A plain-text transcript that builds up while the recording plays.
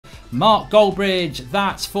Mark Goldbridge,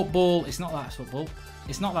 that's football. It's not that's football.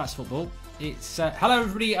 It's not that's football. It's hello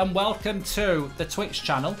everybody and welcome to the Twitch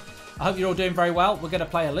channel. I hope you're all doing very well. We're going to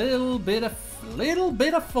play a little bit of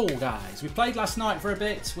Fall Guys. We played last night for a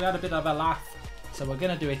bit. We had a bit of a laugh. So we're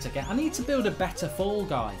going to do it again. I need to build a better Fall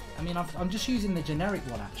Guy. I mean, I'm just using the generic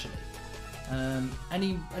one actually.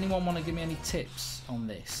 Anyone want to give me any tips on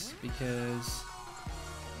this? Because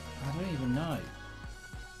I don't even know.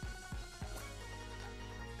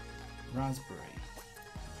 Raspberry.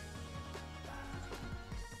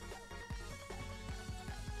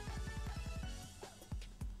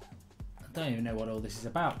 I don't even know what all this is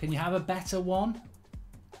about. Can you have a better one?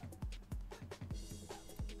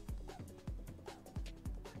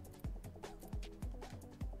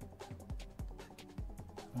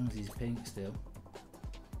 As long as he's pink still.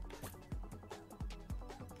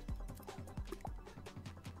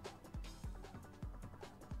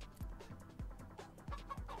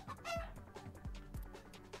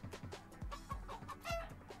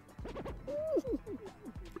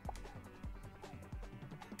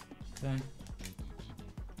 Okay.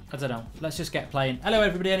 I don't know. Let's just get playing. Hello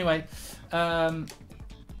everybody anyway. Love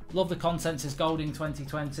the content since Golding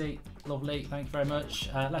 2020. Lovely, thank you very much.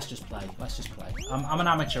 Let's just play. Let's just play. I'm an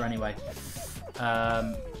amateur anyway.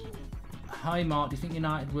 Hi Mark, do you think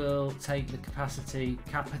United will take the capacity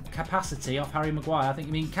off Harry Maguire? I think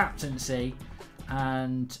you mean captaincy.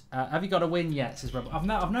 And have you got a win yet? Says Rob.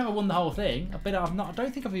 I've never won the whole thing. I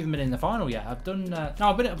don't think I've even been in the final yet. I've done. No,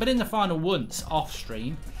 I've been in the final once off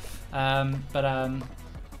stream.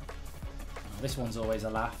 This one's always a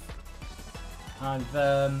laugh.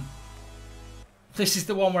 This is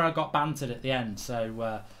the one where I got bantered at the end,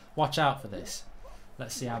 so watch out for this.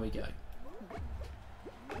 Let's see how we go.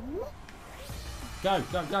 Go,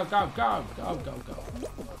 go, go, go, go, go, go, go.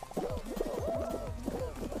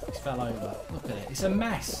 This fell over. Look at it. It's a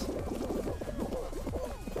mess.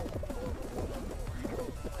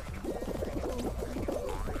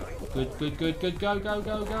 Good, good, good, good. Go, go,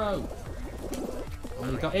 go, go. Oh,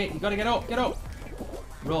 you got it. You got to get up. Get up.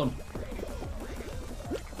 Run.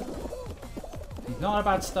 Not a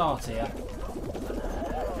bad start here.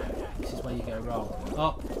 This is where you go wrong.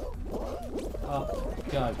 Up. Up.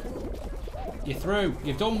 Go. You're through.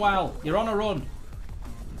 You've done well. You're on a run.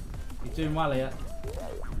 You're doing well here.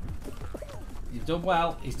 You've done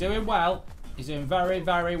well. He's doing well. He's doing very,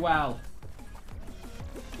 very well.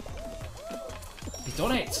 He's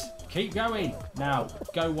done it. Keep going. Now,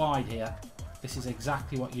 go wide here. This is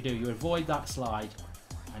exactly what you do. You avoid that slide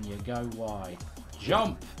and you go wide.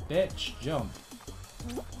 Jump, bitch. Jump.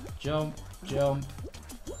 Jump, jump.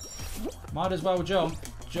 Might as well jump.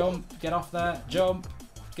 Jump, get off there. Jump,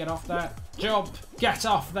 get off there. Jump, get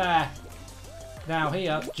off there. Now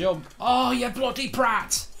here, jump. Oh, you bloody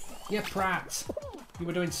prat. You prat. You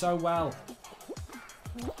were doing so well.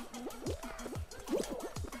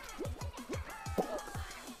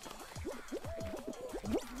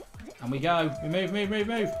 And we go. We move, move, move,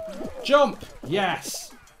 move. Jump.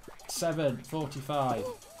 Yes. 7:45.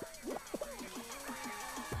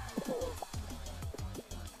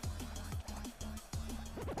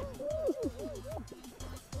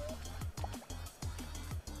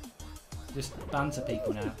 Just banter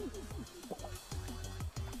people now.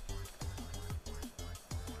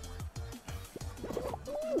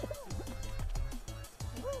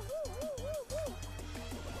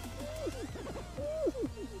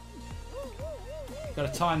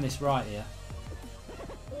 Got to time this right here.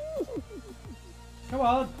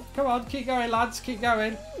 Come on, keep going lads, keep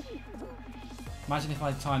going. Imagine if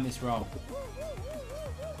I time this wrong.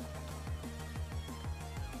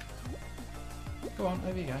 Go on,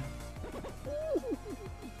 over you go.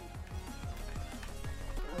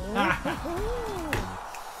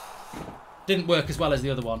 Didn't work as well as the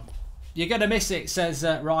other one. You're gonna miss it, says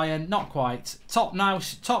Ryan. Not quite. Top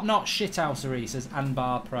notch shithousery, says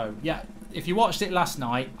Anbar Pro. Yeah, if you watched it last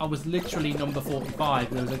night, I was literally number 45.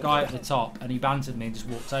 There was a guy at the top and he bantered me and just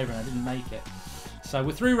walked over and I didn't make it. So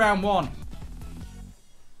we're through round one.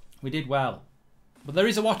 We did well. But there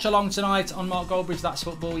is a watch along tonight on Mark Goldbridge. That's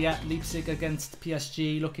football. Yeah, Leipzig against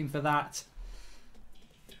PSG. Looking for that.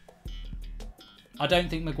 I don't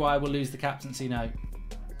think Maguire will lose the captaincy, no.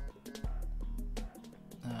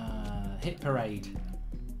 Hit parade.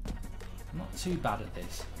 I'm not too bad at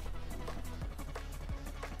this.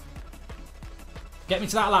 Get me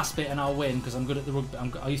to that last bit and I'll win because I'm good at the rugby.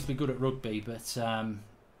 I used to be good at rugby, but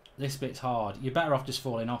this bit's hard. You're better off just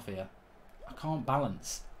falling off here. I can't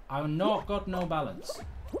balance. I've not got no balance.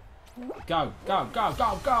 Go, go, go,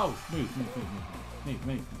 go, go! Move, move, move, move, move,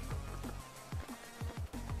 move.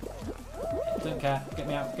 Don't care. Get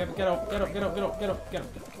me out. Get up, get up, get up, get up, get up, get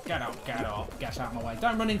up, Get up, get up. Get out of my way.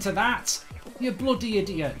 Don't run into that. You bloody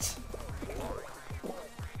idiot.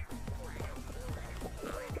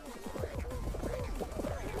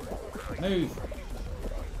 Move.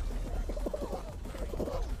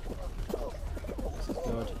 This is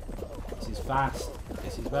good. This is fast.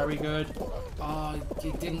 This is very good. Oh,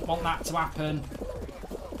 you didn't want that to happen.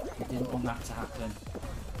 You didn't want that to happen.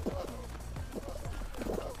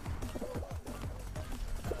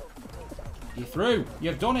 You're through.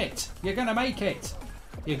 You've done it. You're going to make it.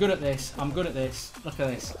 You're good at this. I'm good at this. Look at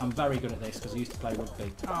this. I'm very good at this because I used to play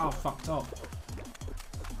rugby. Oh, fucked up.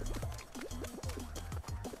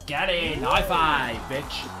 Get in. High five,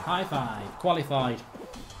 bitch. High five. Qualified.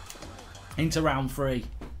 Into round 3.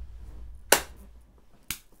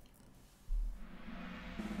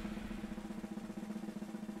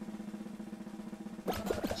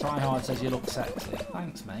 Try hard says you look sexy.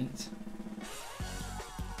 Thanks, mate.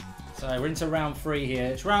 So we're into round 3 here.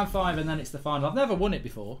 It's round 5 and then it's the final. I've never won it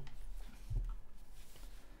before.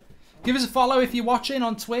 Give us a follow if you're watching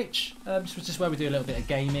on Twitch. This is just where we do a little bit of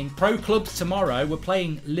gaming. Pro clubs tomorrow. We're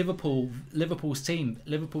playing Liverpool's team.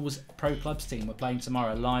 Liverpool's pro clubs team. We're playing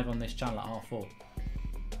tomorrow live on this channel at 4:30.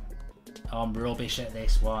 I'm rubbish at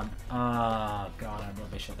this one. Oh god, I'm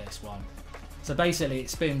rubbish at this one. So basically it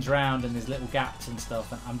spins round and there's little gaps and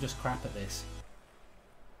stuff, and I'm just crap at this.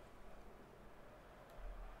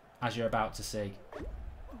 As you're about to see.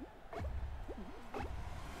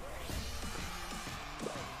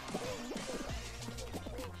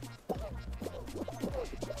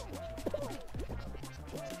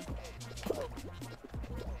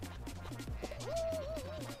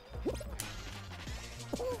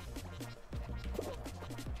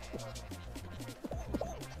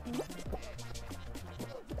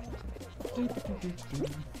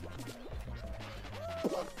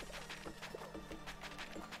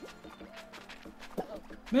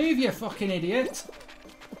 Move, you fucking idiot!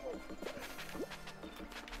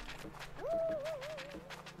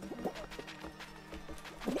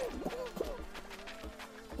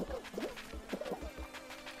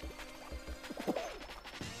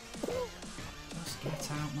 Just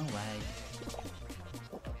get out my way.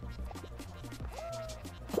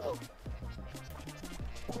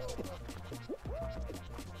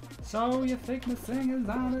 So you think the singer's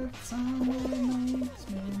out of time makes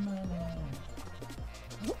me money.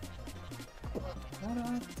 But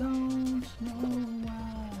I don't know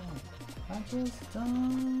why. I just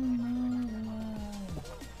don't know why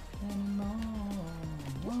anymore.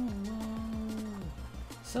 Whoa, whoa.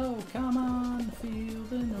 So come on, feel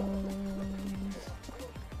the noise.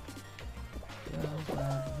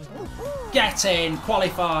 Get in,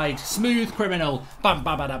 qualified, smooth criminal. Bum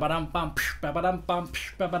ba ba da ba dum bum ba ba dum bum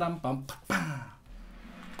ba ba dum bum.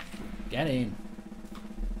 Get in.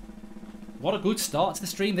 What a good start to the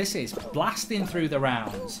stream this is. Blasting through the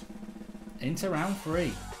rounds. Into round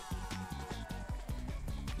 3.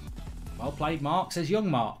 Well played, Mark, says young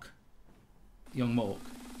Mark. Young Mark.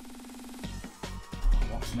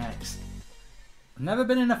 What's next? I've never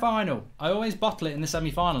been in a final. I always bottle it in the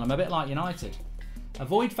semi-final. I'm a bit like United.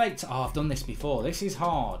 Avoid fake... Oh, I've done this before. This is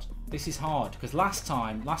hard. This is hard. Because last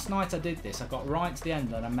night I did this. I got right to the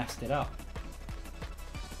end and I messed it up.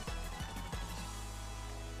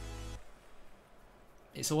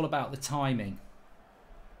 It's all about the timing.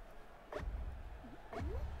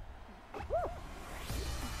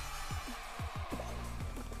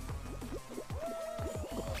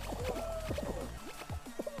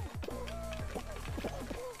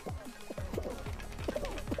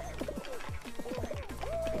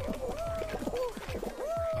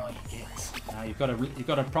 You've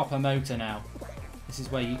got a proper motor now. This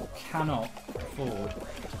is where you cannot afford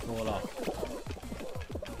to fall off.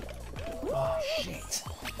 Oh shit.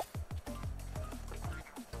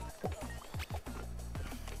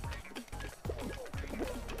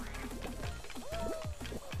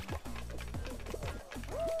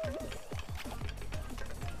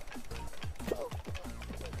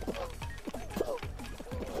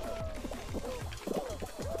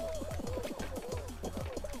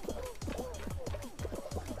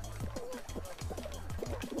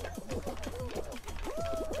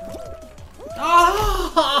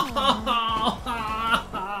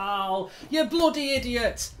 You bloody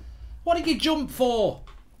idiot! What did you jump for?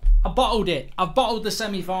 I bottled it. I've bottled the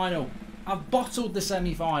semi-final. I've bottled the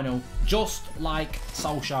semi-final just like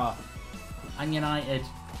Solskjaer and United.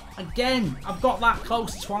 Again, I've got that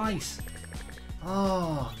close twice.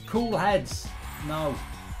 Oh, cool heads. No.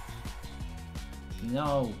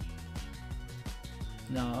 No.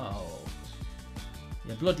 No.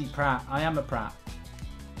 You bloody prat. I am a prat.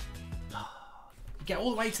 Get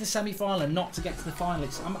all the way to the semi-final and not to get to the final.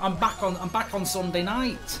 I'm back on Sunday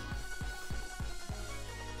night.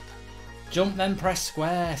 Jump then press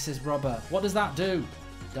square, says Robert. What does that do?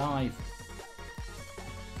 Dive.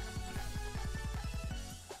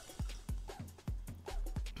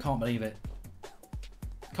 Can't believe it.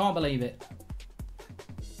 Can't believe it.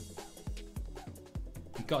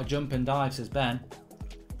 You've got to jump and dive, says Ben.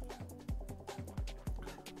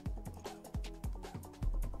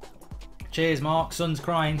 Cheers, Mark. Son's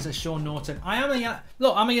crying, says Sean Norton. I'm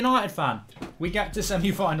a United fan. We get to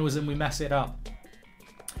semi-finals and we mess it up.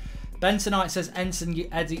 Ben tonight says, Ensign, you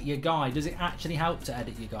edit your guide. Does it actually help to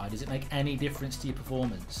edit your guide? Does it make any difference to your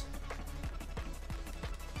performance?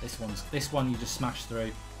 This one you just smash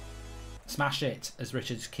through. Smash it, as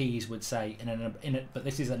Richard Keys would say, but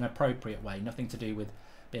this is an appropriate way. Nothing to do with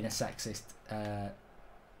being a sexist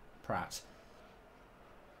prat.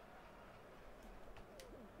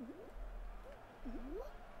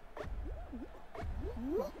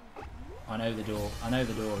 I know the door. I know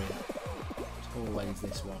the door here. It's always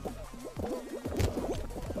this one.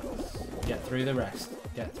 Get through the rest.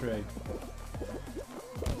 Get through.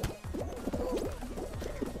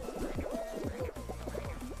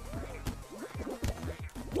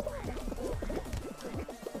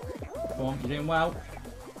 Come on, you're doing well.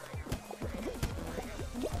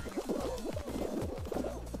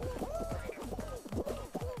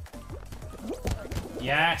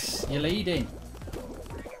 Yes, you're leading.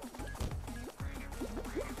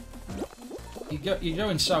 You're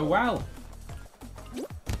going so well.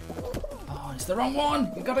 Oh, it's the wrong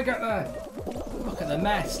one. You've got to get there. Look at the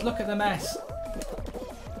mess. Look at the mess.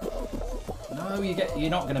 No, you're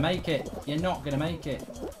not going to make it. You're not going to make it.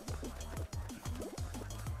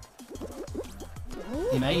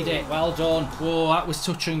 You made it. Well done. Whoa, that was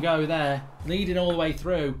touch and go there. Leading all the way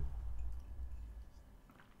through.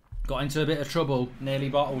 Got into a bit of trouble. Nearly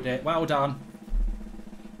bottled it. Well done.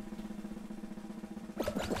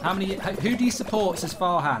 How many? Who do you support? Says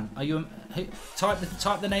Farhan. Are you? Type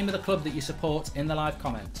the name of the club that you support in the live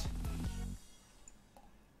comments.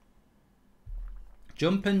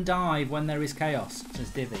 Jump and dive when there is chaos, says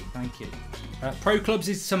Divvy. Thank you. Pro Clubs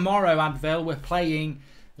is tomorrow, Advil. We're playing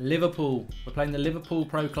Liverpool. We're playing the Liverpool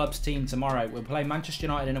Pro Clubs team tomorrow. We're playing Manchester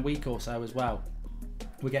United in a week or so as well.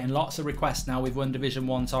 We're getting lots of requests now. We've won Division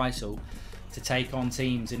 1 title to take on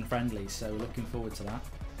teams in friendlies, so we're looking forward to that.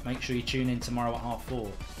 Make sure you tune in tomorrow at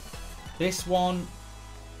 4:30. This one,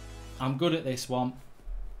 I'm good at this one.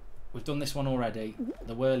 We've done this one already.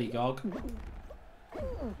 The whirligog.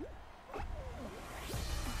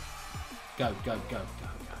 Go, go, go, go,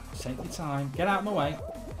 go. Take your time. Get out of my way.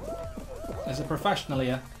 There's a professional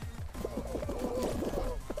here.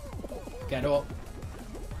 Get up.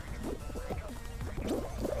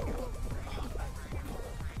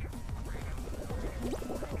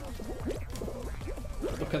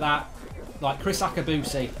 Look at that. Like Chris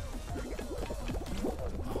Akabusi.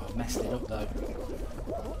 Oh, I've messed it up though.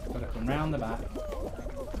 Got to come round the back.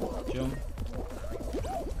 Jump.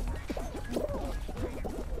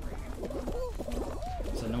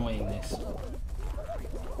 It's annoying this.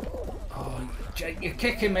 Oh, Jake, you're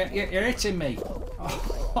kicking me. You're hitting me.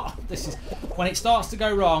 Oh, this is... When it starts to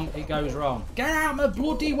go wrong, it goes wrong. Get out of my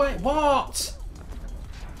bloody way. What?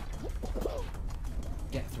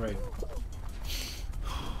 Get through.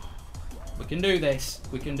 We can do this.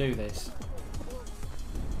 We can do this.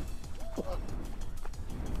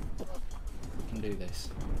 We can do this.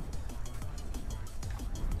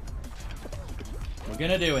 We're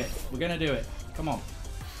going to do it. We're going to do it. Come on.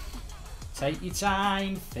 Take your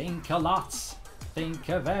time. Think a lot. Think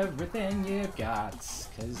of everything you've got.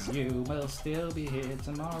 Because you will still be here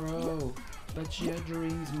tomorrow. But your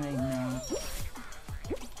dreams may not.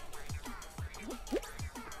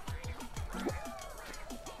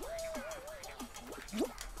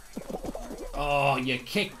 Oh, you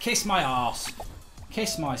kiss my arse.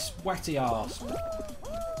 Kiss my sweaty arse.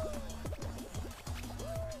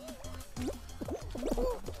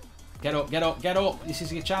 Get up, get up, get up. This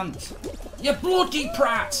is your chance. You bloody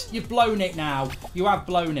prat! You've blown it now. You have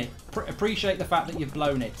blown it. Appreciate the fact that you've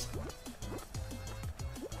blown it.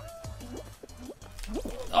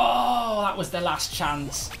 Oh, that was the last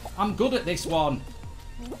chance. I'm good at this one.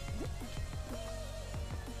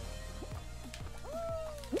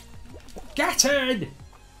 Get in!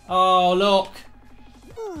 Oh, look.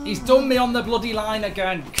 He's done me on the bloody line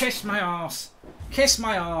again. Kiss my arse. Kiss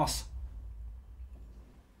my arse.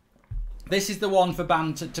 This is the one for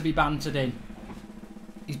to be bantered in.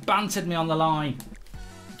 He's bantered me on the line.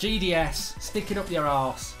 GDS, stick it up your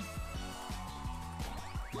arse.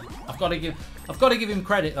 I've got to give him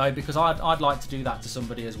credit though, because I'd like to do that to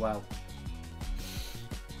somebody as well.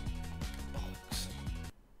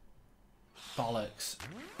 Bollocks.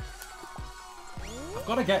 I've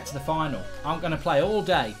got to get to the final. I'm going to play all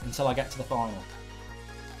day until I get to the final.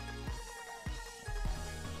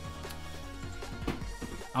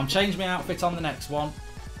 I'm changing my outfit on the next one.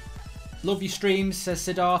 Love your streams, says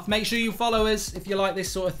Siddharth. Make sure you follow us if you like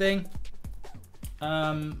this sort of thing.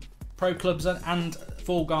 Pro clubs and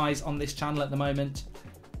Fall Guys on this channel at the moment.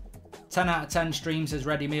 10 out of 10 streams, says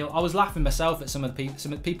Ready Meal. I was laughing myself at some of the people.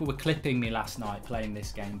 Some of the people were clipping me last night playing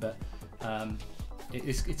this game, but it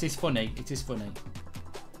is funny. It is funny.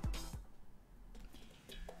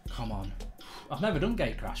 Come on. I've never done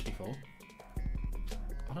Gate Crash before.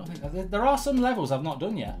 I don't think there are some levels I've not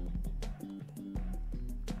done yet.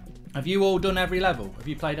 Have you all done every level? Have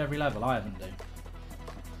you played every level? I haven't done.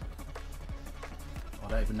 I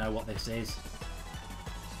don't even know what this is.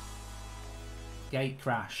 Gate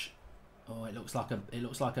Crash. Oh, it looks like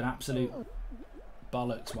an absolute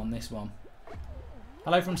bollocks one. This one.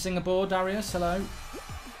 Hello from Singapore, Darius. Hello.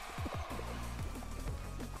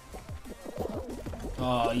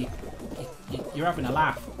 Oh, you're having a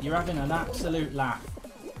laugh. You're having an absolute laugh.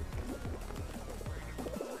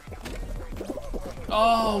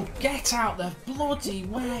 Oh, get out the bloody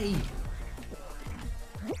way!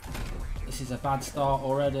 This is a bad start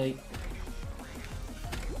already.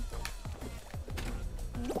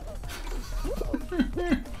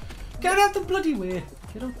 Get out the bloody way!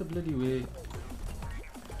 Get out the bloody way!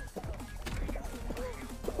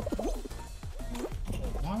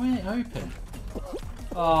 Why won't it open?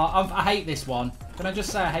 Oh, I hate this one. Can I just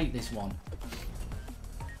say I hate this one?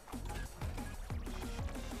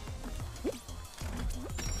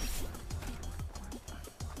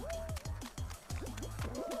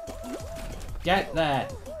 Get there.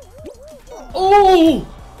 Oh!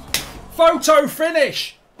 Photo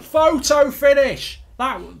finish! Photo finish!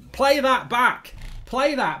 Play that back.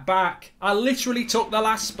 Play that back. I literally took the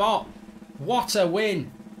last spot. What a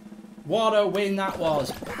win. What a win that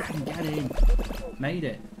was. Bang, get in. Made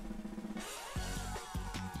it.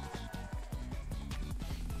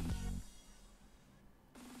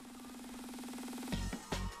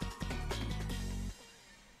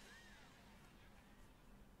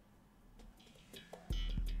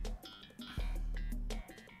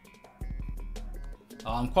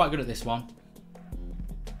 Oh, I'm quite good at this one.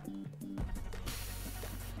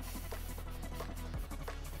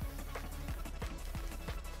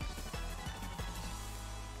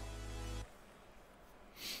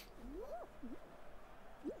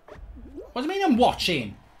 What do you mean I'm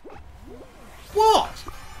watching? What?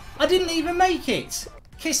 I didn't even make it.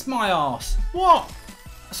 Kiss my arse. What?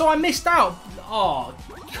 So I missed out? Oh,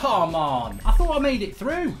 come on. I thought I made it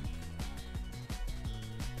through.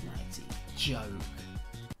 Bloody joke.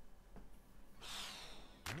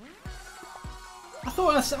 I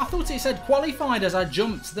thought it said qualified as I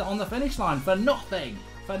jumped on the finish line for nothing.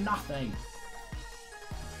 For nothing.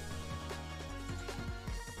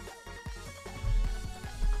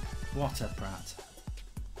 What a prat.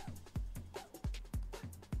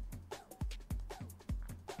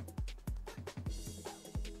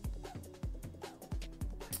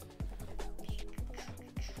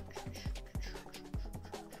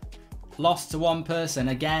 Lost to one person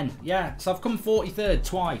again. Yeah, so I've come 43rd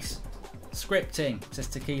twice. Scripting, says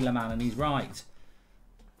Tequila Man, and he's right.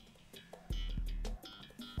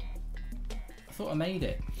 I thought I made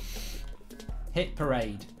it. Hit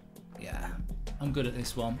parade. Yeah, I'm good at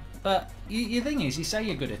this one. But your thing is, you say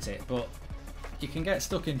you're good at it, but you can get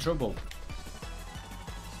stuck in trouble.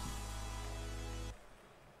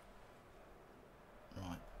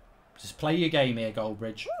 Right. Just play your game here,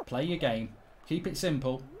 Goldbridge. Play your game. Keep it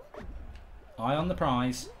simple. Eye on the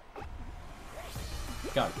prize.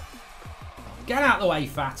 Go. Get out the way,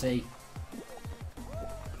 fatty.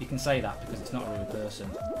 You can say that because it's not a real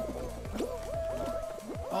person.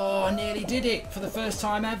 Oh, I nearly did it for the first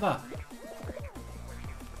time ever.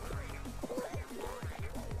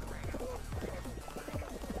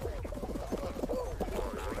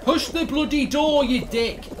 Push the bloody door, you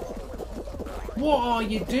dick. What are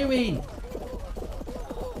you doing?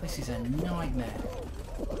 This is a nightmare.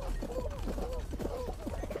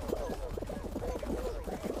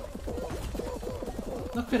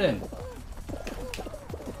 Look at him.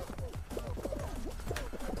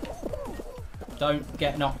 Don't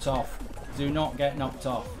get knocked off. Do not get knocked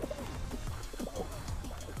off.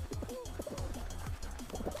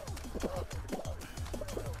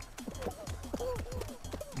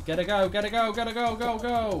 Gotta go, gotta go, gotta go, go,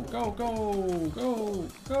 go, go, go, go,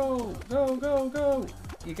 go, go, go, go.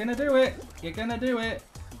 You're gonna do it. You're gonna do it.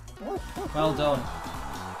 Well done.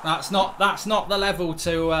 That's not the level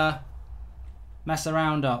to mess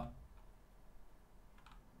around up.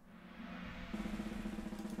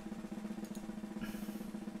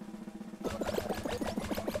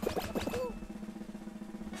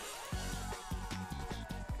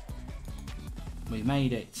 We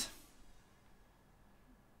made it.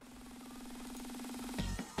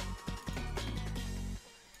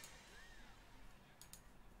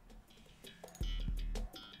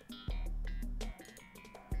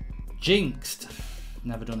 Jinxed.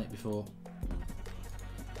 Never done it before.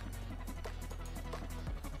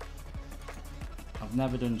 I've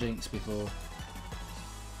never done Jinx before.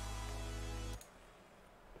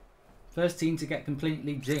 First team to get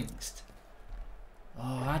completely jinxed.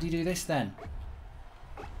 Oh, how do you do this then?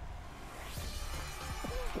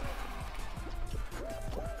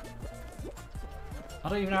 I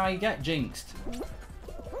don't even know how you get jinxed.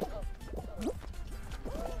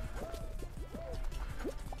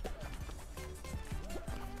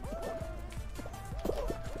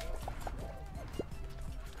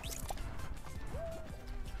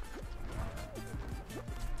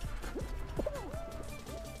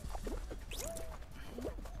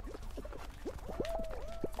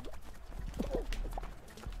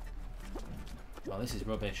 Oh, this is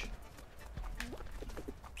rubbish.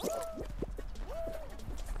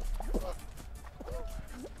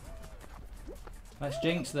 Let's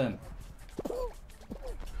jinx them. I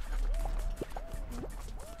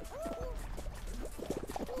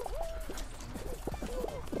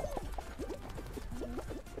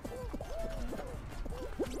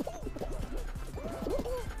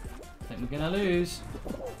think we're gonna lose.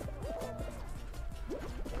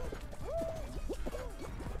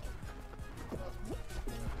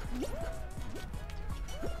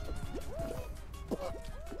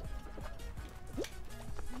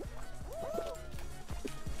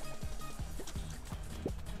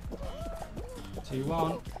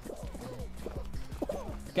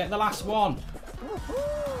 Get the last one.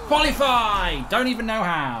 Qualify! Don't even know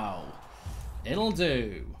how. It'll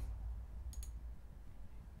do.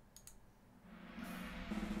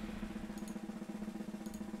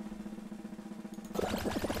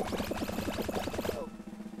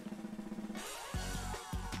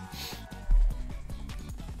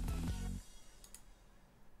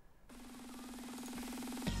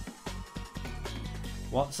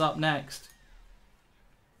 What's up next?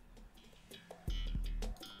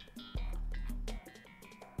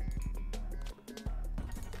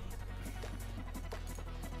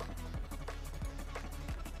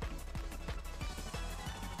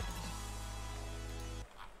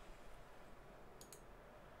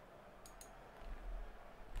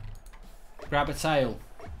 Grab a tail.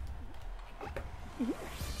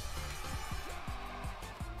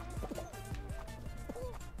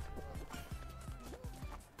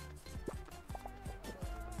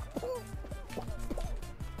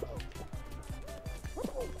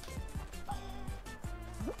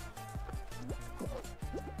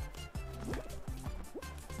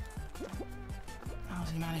 How's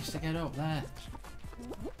he managed to get up there?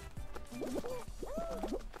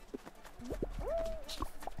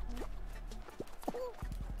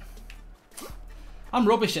 I'm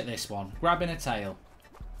rubbish at this one. Grabbing a tail.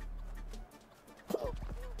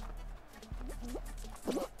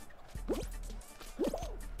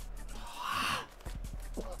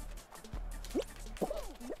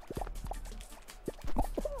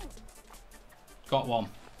 Got one.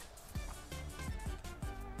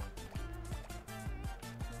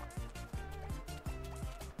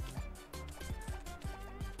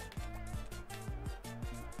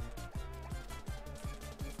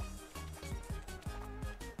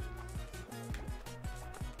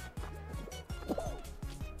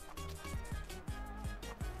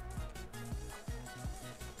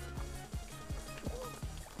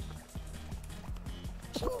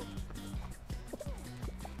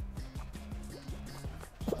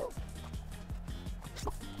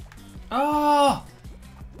 Oh!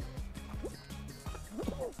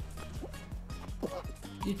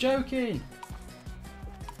 You're joking.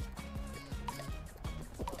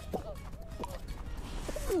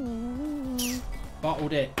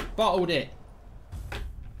 Bottled it. Bottled it.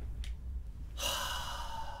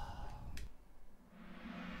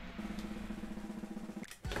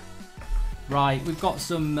 Right, we've got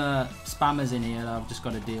some spammers in here that I've just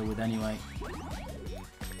got to deal with anyway.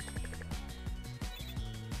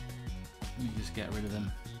 Let me just get rid of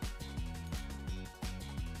them.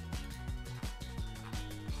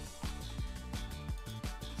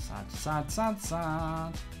 Sad, sad, sad,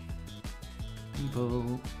 sad.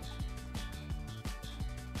 People.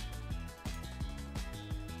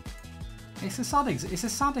 It's a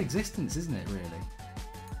sad existence, isn't it, really?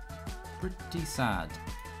 Pretty sad.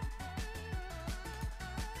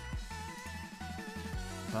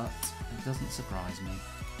 But it doesn't surprise me.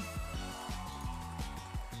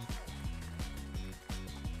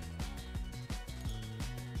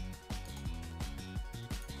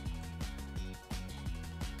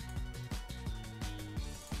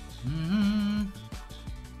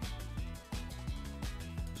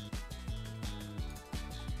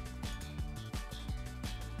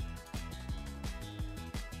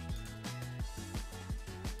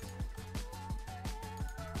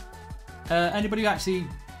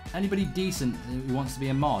 Anybody decent who wants to be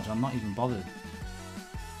a mod? I'm not even bothered.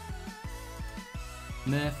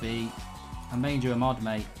 Murphy, I made you a mod,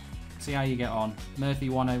 mate. See how you get on. Murphy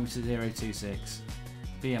 102026.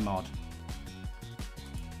 Be a mod.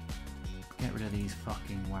 Get rid of these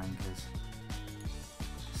fucking wankers.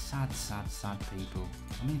 Sad, sad, sad people.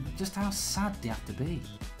 I mean, just how sad do you have to be?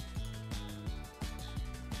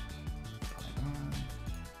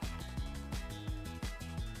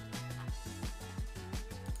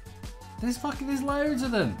 There's loads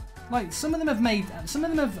of them. Like, some of them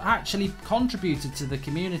have actually contributed to the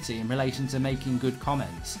community in relation to making good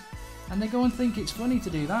comments. And they go and think it's funny to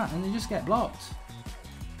do that, and they just get blocked.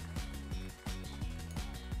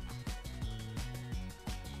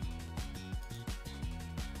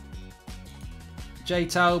 J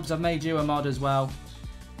Taubes, I've made you a mod as well.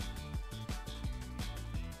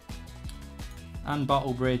 And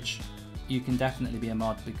Bottlebridge, you can definitely be a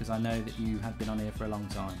mod because I know that you have been on here for a long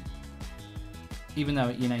time. Even though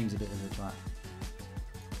your name's a bit of a twat.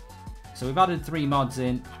 So we've added 3 mods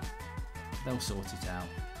in. They'll sort it out.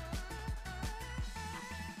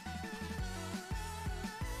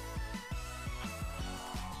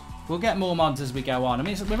 We'll get more mods as we go on. I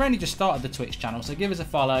mean, we've only just started the Twitch channel, so give us a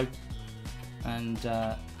follow. And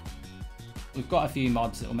we've got a few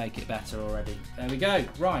mods that will make it better already. There we go.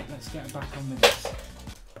 Right, let's get back on with this.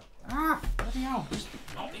 Ah, bloody hell. Just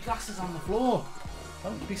knock your glasses on the floor.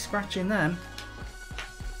 Don't be scratching them.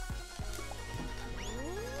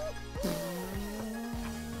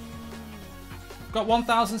 Got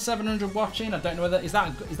 1,700 watching. I don't know whether is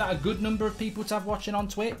that a good number of people to have watching on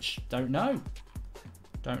Twitch. Don't know.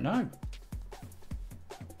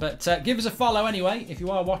 But give us a follow anyway if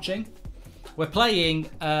you are watching. We're playing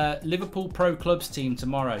Liverpool Pro Clubs team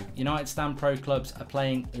tomorrow. United Stand Pro Clubs are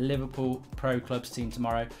playing Liverpool Pro Clubs team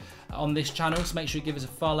tomorrow on this channel, so make sure you give us a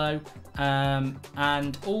follow.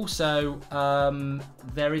 And also,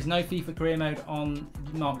 there is no FIFA career mode on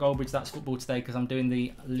Mark Goldbridge, That's Football today, because I'm doing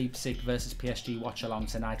the Leipzig versus PSG watch along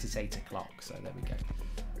tonight at 8 o'clock. So there we go.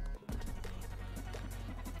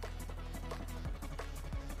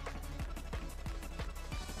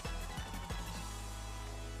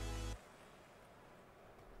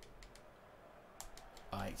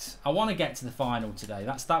 I want to get to the final today.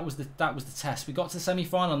 That was the test. We got to the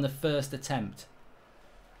semi-final on the first attempt.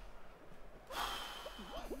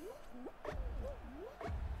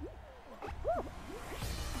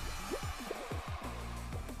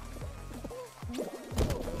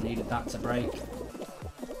 Needed that to break.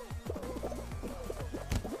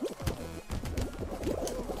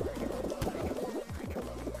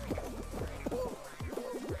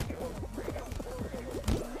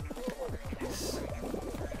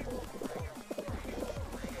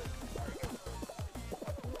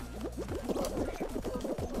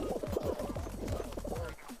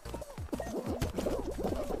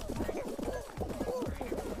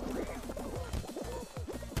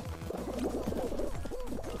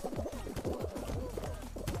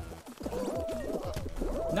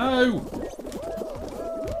 No!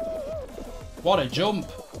 What a jump.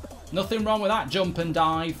 Nothing wrong with that jump and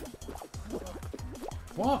dive.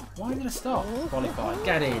 What? Why did I stop? Qualified.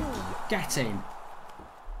 Get in. Get in.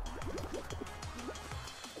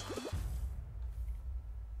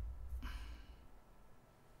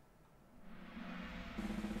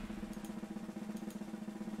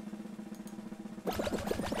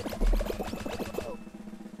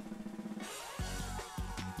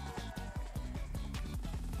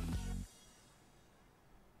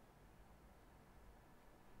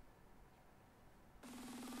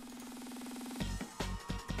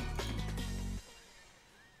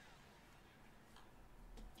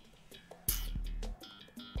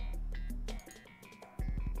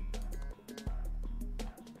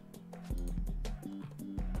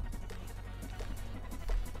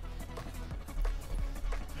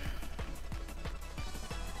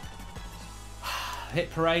 Hit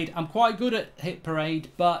Parade. I'm quite good at Hit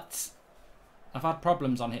Parade, but I've had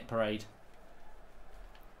problems on Hit Parade.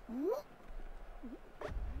 Oh,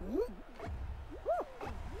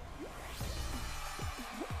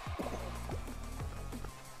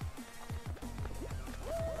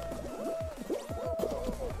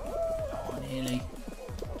 nearly.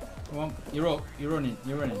 Come on, you're up. You're running.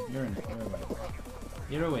 You're running. You're in. You're away.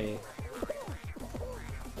 You're away.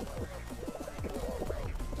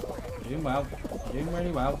 You're doing well. You're doing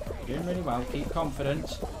really well. You're doing really well. Keep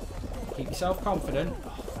confident. Keep yourself confident.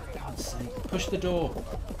 Oh, God's sake. Push the door.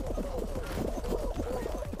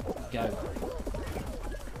 Go.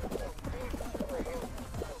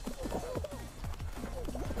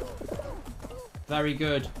 Very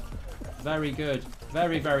good. Very good.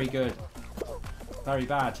 Very, very good. Very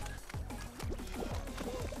bad.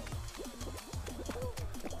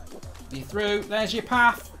 You through. There's your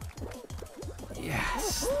path.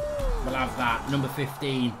 Yes. We'll have that. Number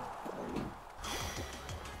 15.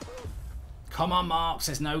 Come on, Mark.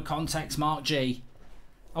 Says no context, Mark G.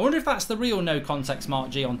 I wonder if that's the real no context Mark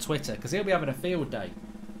G on Twitter, because he'll be having a field day.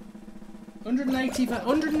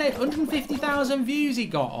 150,000 views he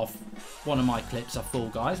got off one of my clips of Fall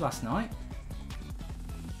Guys last night.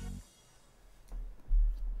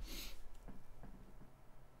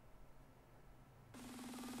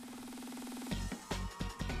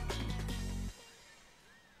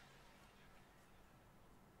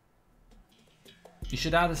 You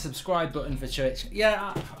should add a subscribe button for Twitch.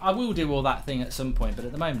 Yeah, I will do all that thing at some point, but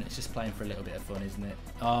at the moment it's just playing for a little bit of fun, isn't it?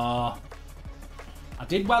 I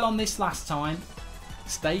did well on this last time.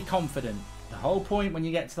 Stay confident. The whole point when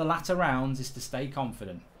you get to the latter rounds is to stay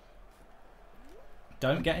confident.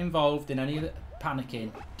 Don't get involved in any of the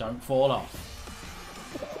panicking. Don't fall off.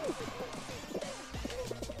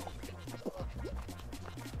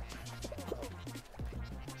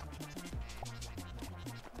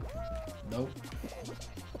 Nope.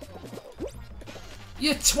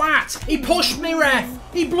 You twat! He pushed me, ref!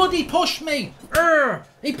 He bloody pushed me!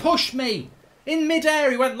 He pushed me! In mid-air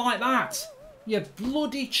he went like that! You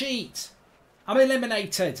bloody cheat! I'm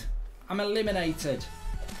eliminated! I'm eliminated!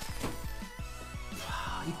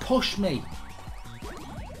 He pushed me!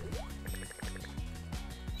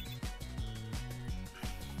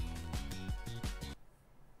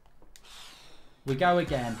 We go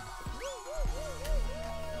again.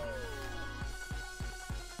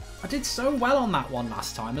 I did so well on that one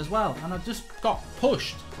last time as well, and I just got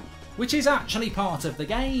pushed, which is actually part of the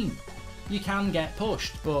game. You can get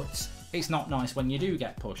pushed, but it's not nice when you do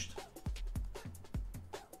get pushed.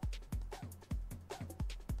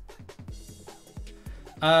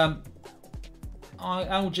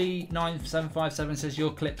 LG9757 says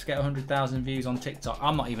your clips get 100,000 views on TikTok.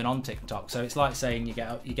 I'm not even on TikTok, so it's like saying you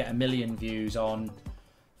get a million views on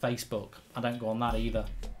Facebook. I don't go on that either.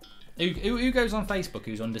 Who goes on Facebook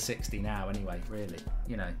who's under 60 now anyway, really?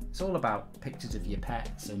 You know, it's all about pictures of your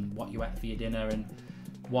pets and what you ate for your dinner and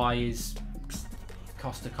why is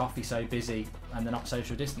Costa Coffee so busy and they're not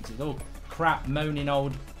social distancing. It's all crap, moaning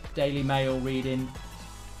old Daily Mail reading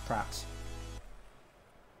prats.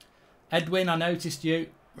 Edwin, I noticed you.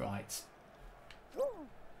 Right.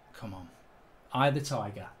 Come on. Eye the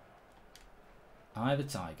tiger. Eye the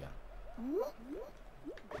tiger.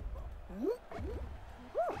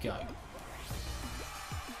 Go.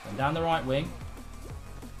 Then down the right wing.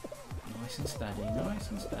 Nice and steady, nice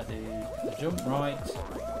and steady. The jump right.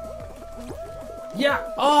 Yeah!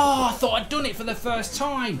 Oh, I thought I'd done it for the first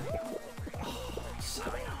time. Oh, so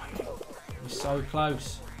annoying. We're so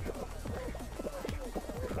close.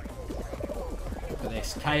 Look at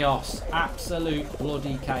this. Chaos. Absolute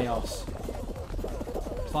bloody chaos.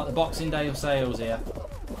 It's like the Boxing Day of sales here.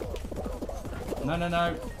 No, no,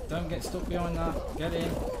 no. Don't get stuck behind that. Get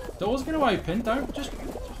in. Door's going to open. Don't just...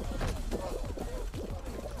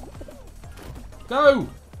 Go!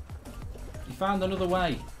 You found another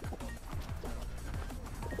way.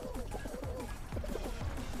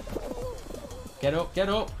 Get up, get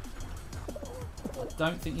up. I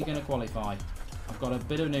don't think you're going to qualify. I've got a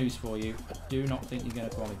bit of news for you. I do not think you're going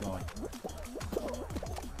to qualify.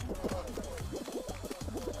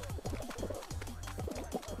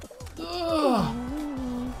 Ugh.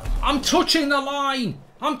 I'm touching the line.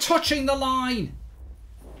 I'm touching the line.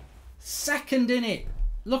 Second in it.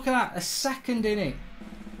 Look at that. A second in it.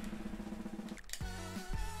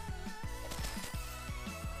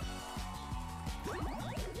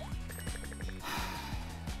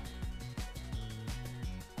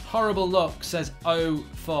 Horrible luck, says Oh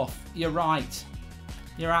Fuff. You're right.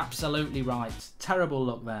 You're absolutely right. Terrible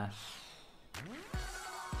luck there.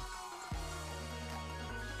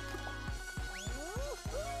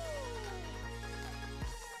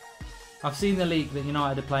 I've seen the leak that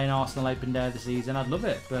United are playing Arsenal open day of the season. I'd love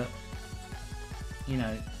it, but, you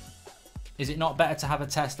know, is it not better to have a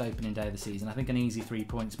test opening day of the season? I think an easy 3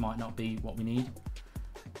 points might not be what we need.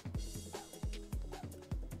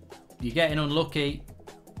 You're getting unlucky.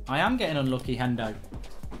 I am getting unlucky, Hendo.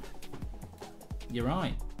 You're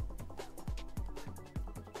right.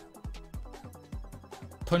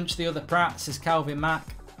 Punch the other prat, says Calvin Mack.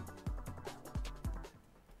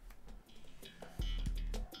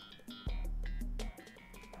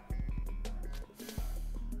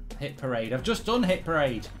 Hit Parade. I've just done Hit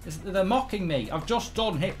Parade. They're mocking me. I've just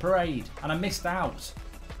done Hit Parade and I missed out.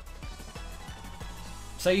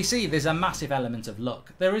 So you see, there's a massive element of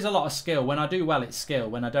luck. There is a lot of skill. When I do well, it's skill.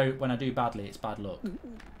 When I do badly, it's bad luck.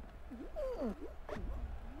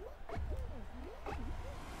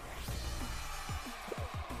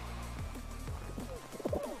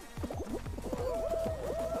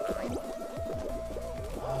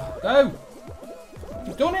 Go!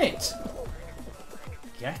 You've done it!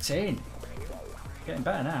 Get in. Getting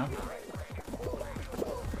better now.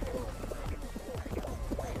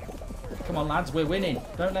 Come on, lads, we're winning.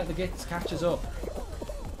 Don't let the gits catch us up.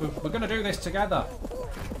 We're going to do this together.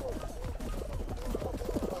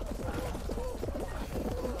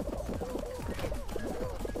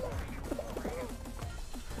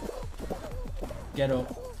 Get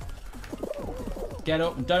up. Get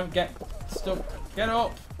up and don't get stuck. Get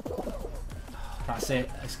up. That's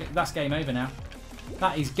it. That's game over now.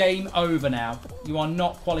 That is game over now. You are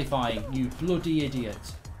not qualifying, you bloody idiot.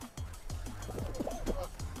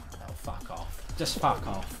 Oh, fuck off. Just fuck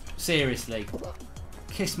off. Seriously.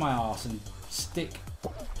 Kiss my arse and stick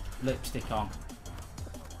lipstick on.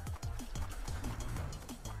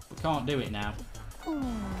 We can't do it now.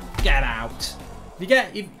 Get out.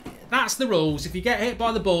 That's the rules. If you get hit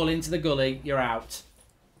by the ball into the gully, you're out.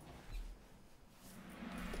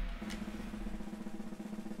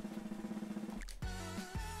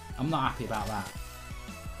 I'm not happy about that.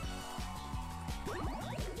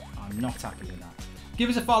 I'm not happy with that. Give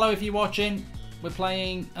us a follow if you're watching. We're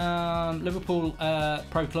playing Liverpool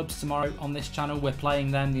Pro Clubs tomorrow on this channel. We're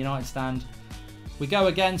playing them, the United stand. We go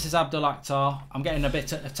again, says Abdul Akhtar. I'm getting a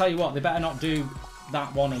bit... I tell you what, they better not do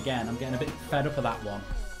that one again. I'm getting a bit fed up of that one.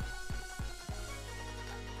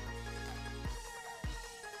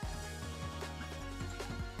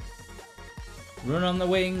 Run on the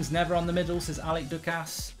wings, never on the middle, says Alec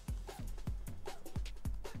Ducasse.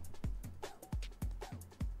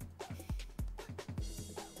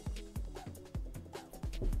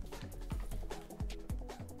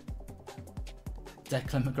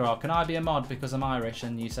 Declan McGraw, can I be a mod because I'm Irish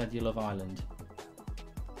and you said you love Ireland?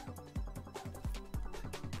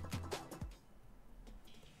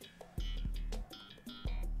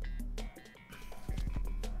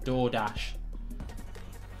 DoorDash.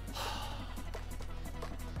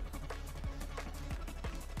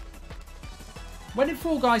 When did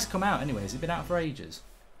Fall Guys come out anyway? Has it been out for ages?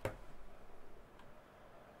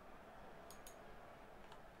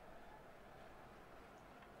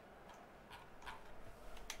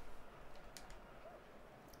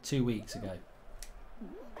 Two weeks ago.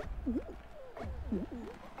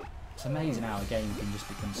 It's amazing how a game can just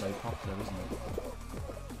become so popular, isn't it?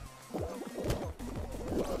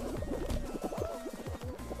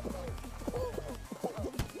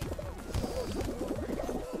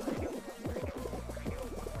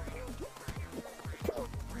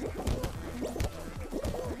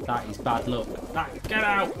 That is bad luck. Get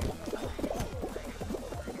out!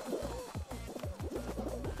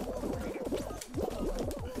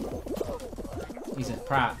 He's a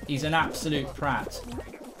prat. He's an absolute prat.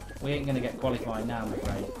 We ain't going to get qualified now, I'm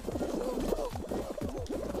afraid.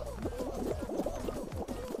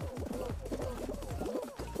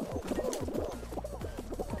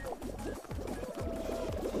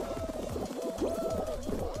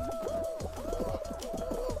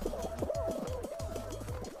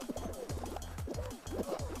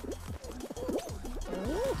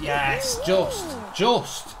 Yes,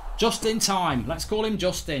 just in time. Let's call him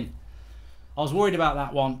Justin. I was worried about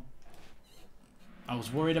that one.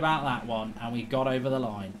 And we got over the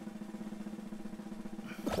line.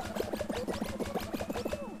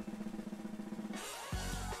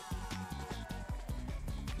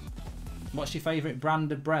 What's your favourite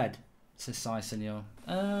brand of bread? Says Sai Senor.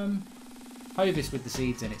 Hovis with the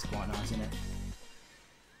seeds in it's quite nice, isn't it?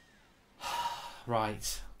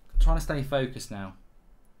 Right. I'm trying to stay focused now.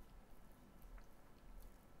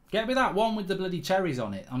 Get me that one with the bloody cherries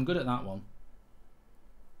on it. I'm good at that one.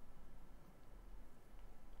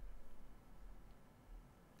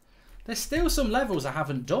 There's still some levels I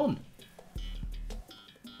haven't done.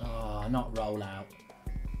 Oh, not rollout.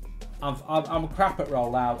 I'm crap at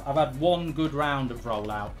rollout. I've had one good round of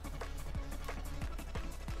rollout.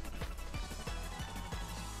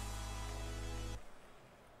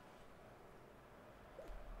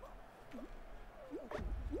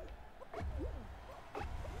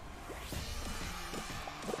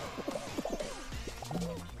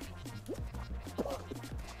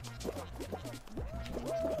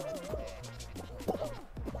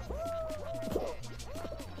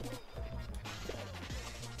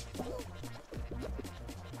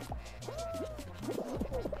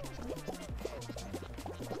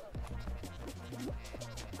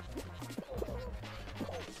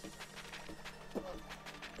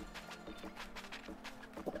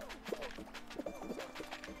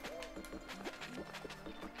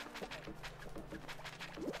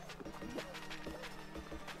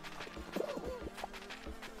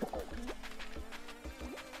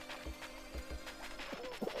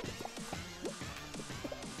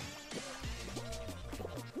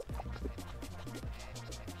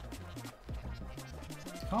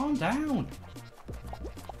 Calm down.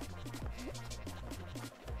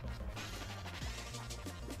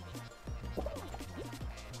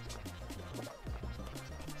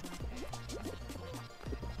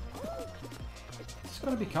 Just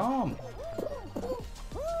gotta be calm.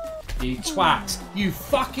 You twat. You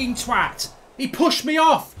fucking twat. He pushed me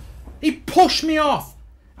off. He pushed me off.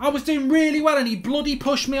 I was doing really well and he bloody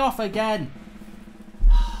pushed me off again.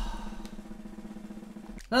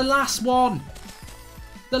 The last one.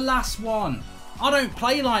 The last one. I don't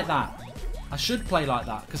play like that. I should play like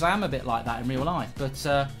that because I am a bit like that in real life.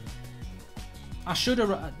 But I should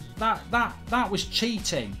have. That was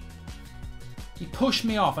cheating. He pushed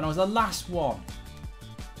me off and I was the last one.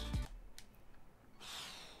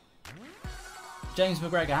 James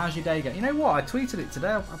McGregor, how's your day going? You know what? I tweeted it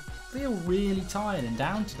today. I feel really tired and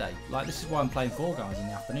down today. Like, this is why I'm playing Fall Guys in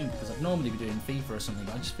the afternoon, because I'd normally be doing FIFA or something,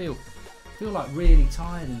 but I just feel like really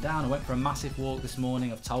tired and down. I went for a massive walk this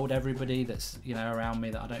morning. I've told everybody that's, you know, around me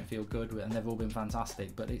that I don't feel good with, and they've all been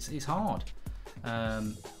fantastic, but it's hard.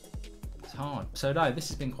 It's hard. So no, this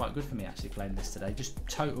has been quite good for me actually playing this today. Just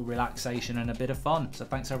total relaxation and a bit of fun. So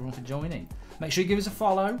thanks everyone for joining. Make sure you give us a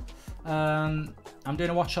follow. I'm doing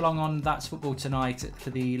a watch along on That's Football tonight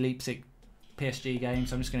for the Leipzig PSG game,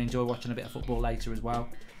 so I'm just going to enjoy watching a bit of football later as well.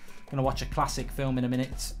 Going to watch a classic film in a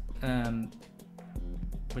minute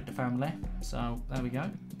with the family. So there we go.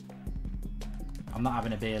 I'm not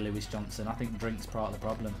having a beer, Lewis Johnson. I think drink's part of the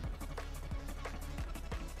problem.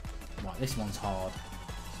 Right, this one's hard.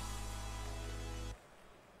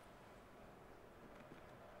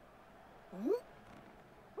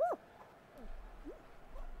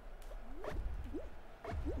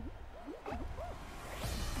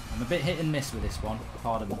 I'm a bit hit and miss with this one,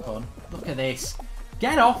 pardon the pun. Look at this.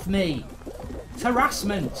 Get off me! It's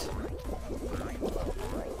harassment!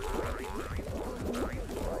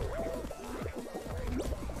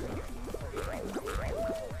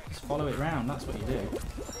 Just follow it round, that's what you do.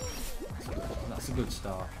 That's a good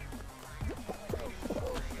start.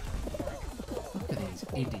 Look at these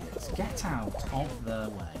idiots. Get out of their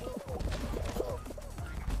way.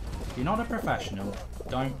 If you're not a professional,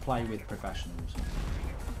 don't play with professionals.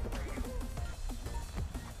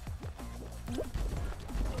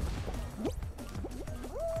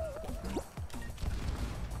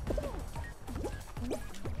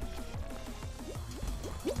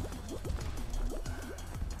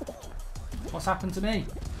 What's happened to me?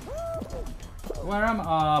 Where am I?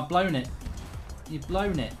 Ah, blown it. You've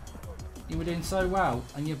blown it. You were doing so well,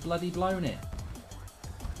 and you've bloody blown it.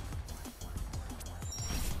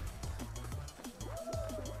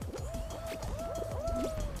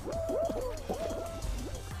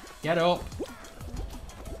 Get up.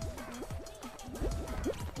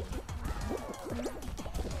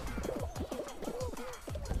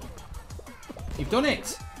 You've done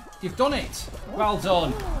it. You've done it. Well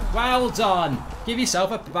done. Well done. Give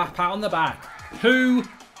yourself a pat on the back. Who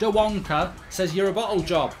the Wonka says you're a bottle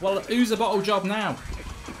job? Well, who's a bottle job now?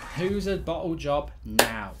 Who's a bottle job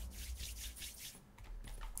now?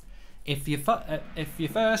 If at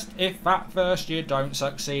first you don't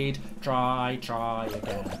succeed, try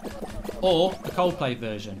again. Or the Coldplay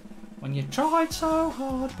version. When you tried so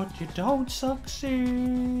hard but you don't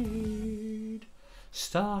succeed.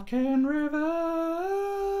 Stuck in reverse.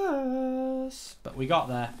 But we got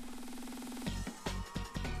there.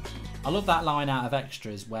 I love that line out of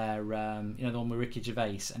Extras where, you know, the one with Ricky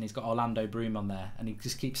Gervais, and he's got Orlando Bloom on there, and he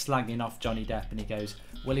just keeps slagging off Johnny Depp, and he goes,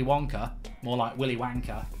 Willy Wonka, more like Willy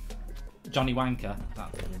Wanker, Johnny Wanker.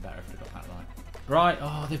 That would have been better if I got that right. Right,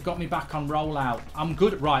 oh, they've got me back on rollout. I'm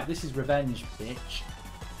good. Right, this is revenge, bitch.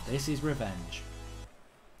 This is revenge.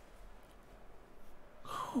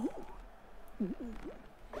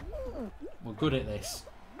 We're good at this.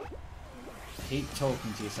 Keep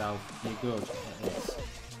talking to yourself. You're good at this.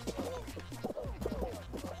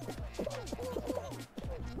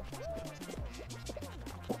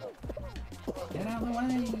 Get out of the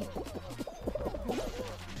way.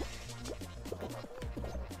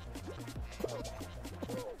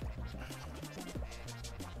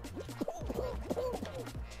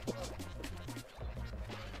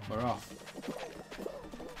 We're off.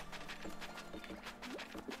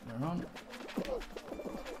 We're on. Go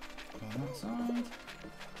on that side.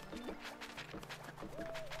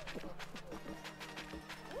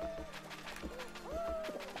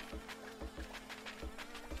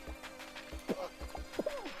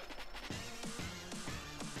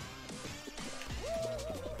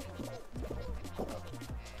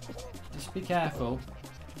 Just be careful.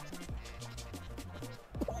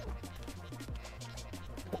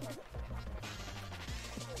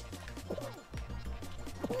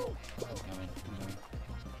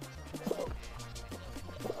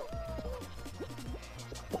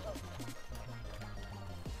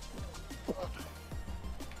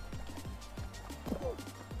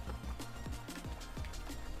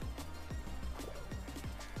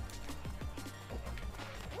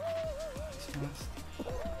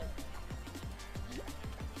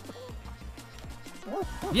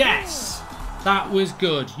 Yes! That was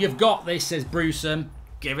good. You've got this, says Bruceham.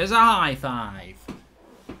 Give us a high five.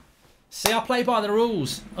 See, I play by the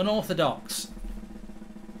rules. Unorthodox.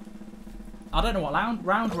 I don't know what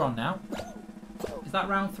round we're on now. Is that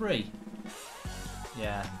round 3?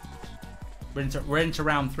 Yeah. We're into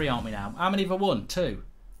round 3, aren't we now? How many have I won? 2.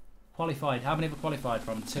 Qualified. How many have I qualified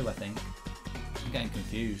from? 2, I think. I'm getting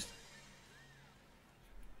confused.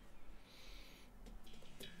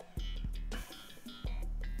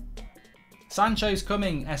 Sancho's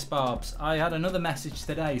coming, S-Barbs. I had another message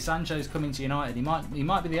today. Sancho's coming to United. He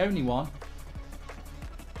might be the only one.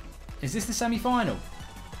 Is this the semi-final?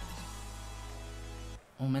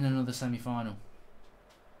 Oh, I'm in another semi-final.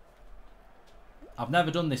 I've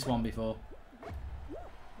never done this one before.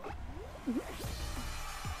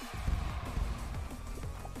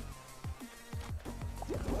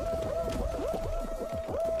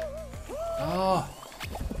 Oh,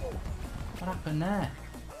 what happened there?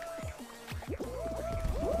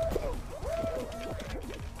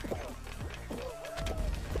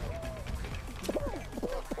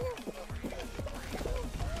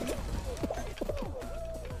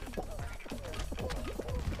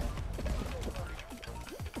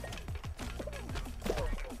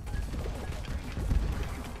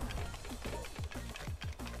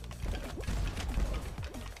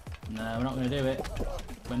 No, we're not going to do it.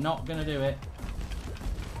 We're not going to do it.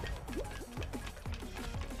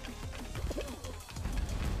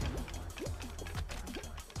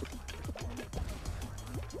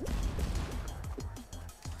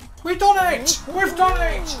 We've done it! We've done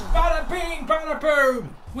it! Bada bing, bada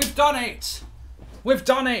boom! We've done it! We've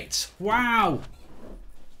done it! Wow!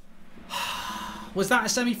 Was that a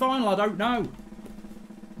semi-final? I don't know.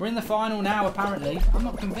 We're in the final now, apparently. I'm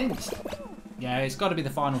not convinced. Yeah, it's got to be the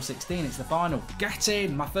final 16. It's the final. Get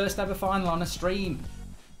in! My first ever final on a stream.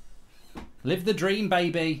 Live the dream,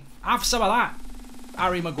 baby. Have some of that,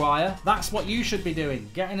 Harry Maguire. That's what you should be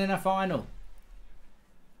doing. Getting in a final.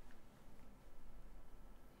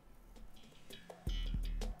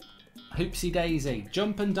 Hoopsie daisy.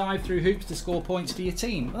 Jump and dive through hoops to score points for your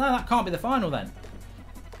team. Well, no, that can't be the final then.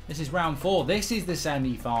 This is round 4. This is the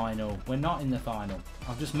semi-final. We're not in the final.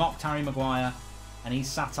 I've just mocked Harry Maguire. And he's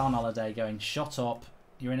sat on holiday going, shut up,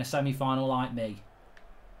 you're in a semi-final like me.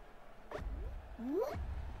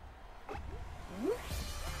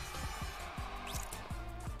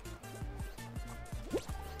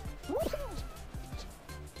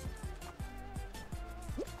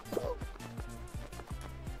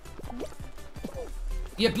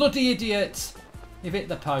 You bloody idiot! You've hit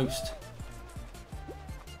the post.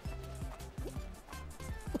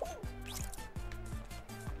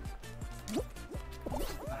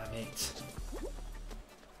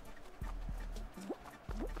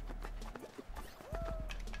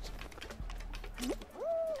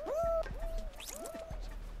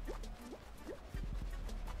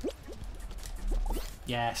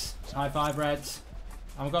 Yes. High five, Reds.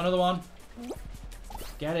 I've got another one.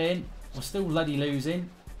 Get in. We're still bloody losing.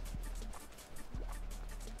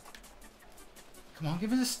 Come on,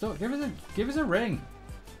 give us a give us a ring.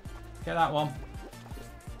 Get that one.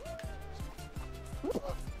 How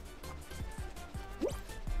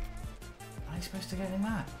are you supposed to get in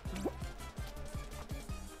that?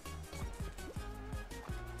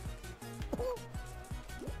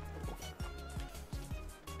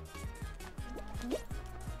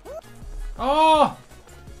 Oh!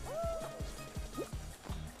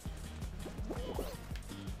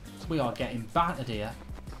 We are getting battered here.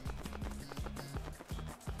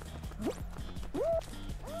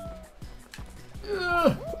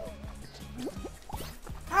 Ugh.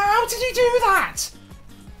 How did he do that?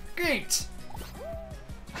 Git!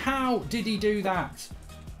 How did he do that?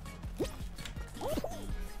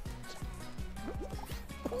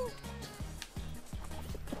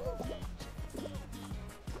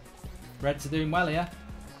 Reds are doing well here.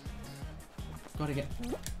 Got to get...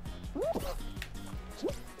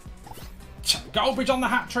 Goldbridge on the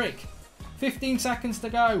hat-trick. 15 seconds to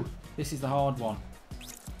go. This is the hard one.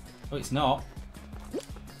 Oh, it's not.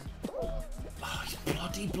 Oh, he's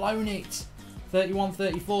bloody blown it. 31,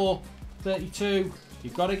 34, 32.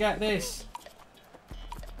 You've got to get this.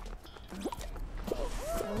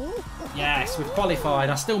 Yes, we've qualified.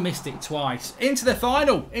 I still missed it twice. Into the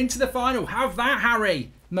final. Into the final. Have that,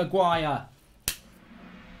 Harry Maguire.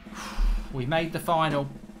 We made the final.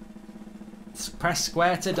 Press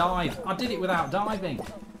square to dive. I did it without diving.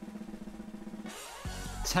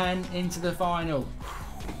 10 into the final.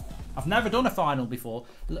 I've never done a final before.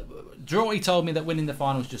 Drawey told me that winning the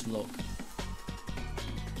final is just luck.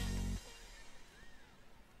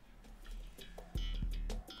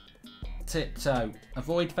 tiptoe.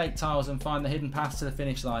 Avoid fake tiles and find the hidden path to the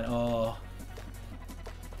finish line. Oh,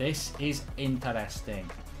 this is interesting.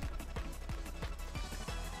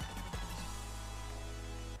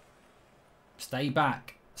 Stay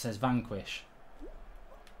back, says Vanquish.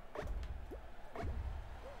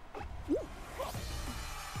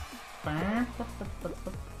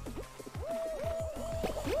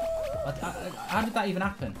 How did that even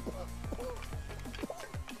happen?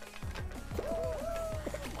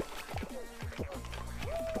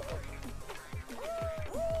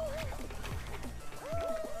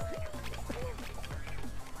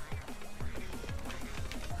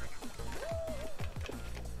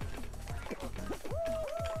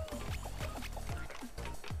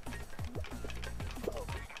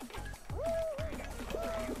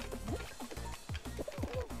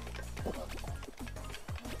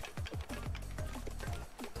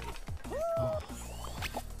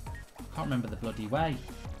 I can't remember the bloody way.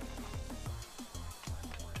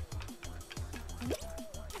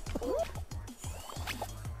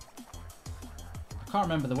 I can't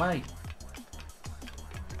remember the way.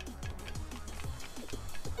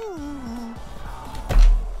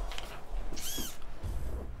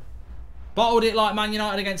 Bottled it like Man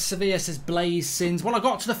United against Sevilla, says Blaze Sins. Well, I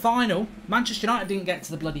got to the final. Manchester United didn't get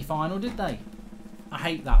to the bloody final, did they? I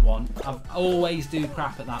hate that one. I always do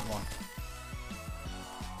crap at that one.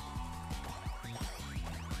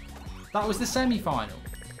 That was the semi-final.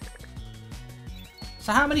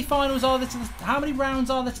 So how many finals are there to the, how many rounds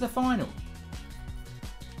are there to the final?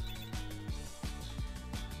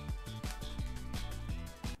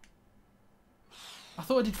 I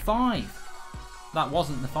thought I did 5. That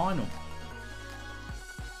wasn't the final.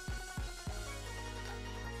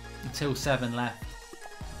 Until 7 left.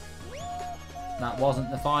 That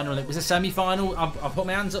wasn't the final. It was a semi-final. I put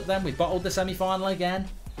my hands up then. We bottled the semi-final again.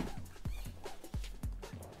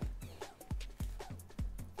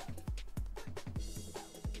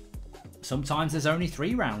 Sometimes there's only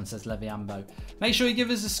 3 rounds, says Leviambo. Make sure you give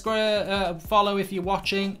us a follow if you're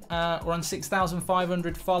watching. We're on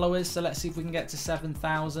 6,500 followers, so let's see if we can get to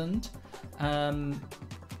 7,000. Yeah,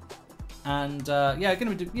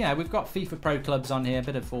 we've got FIFA Pro Clubs on here, a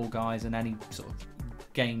bit of Fall Guys, and any sort of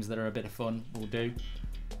games that are a bit of fun will do.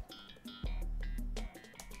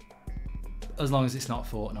 As long as it's not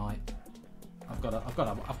Fortnite. I've got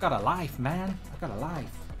a life, man. I've got a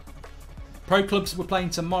life. Pro Clubs we're playing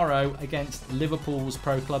tomorrow against Liverpool's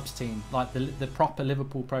Pro Clubs team, like the proper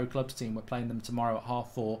Liverpool Pro Clubs team. We're playing them tomorrow at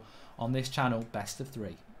 4:30 on this channel, best of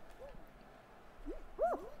 3.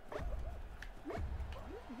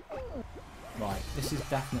 Right, this is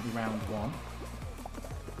definitely round 1.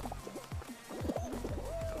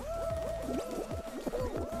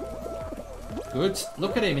 Good.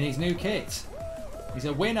 Look at him in his new kit. He's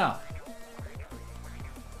a winner.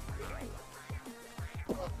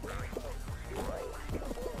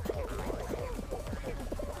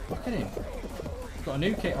 Look at him. He's got a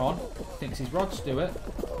new kit on. Thinks he's Rod Stewart.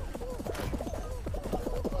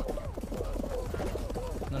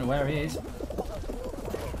 Don't know where he is.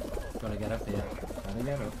 Gotta get up here. Gotta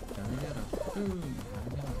get up. Gotta get up. Ooh, gotta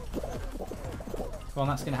get up. Come on,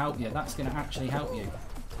 that's gonna help you. That's gonna actually help you.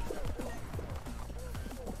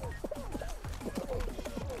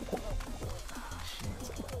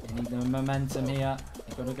 You need the momentum here.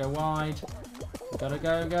 You've got to go wide. You've got to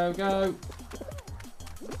go.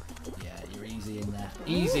 Yeah, you're easy in there.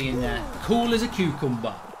 Easy in there. Cool as a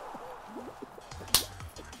cucumber.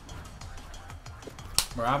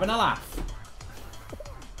 We're having a laugh.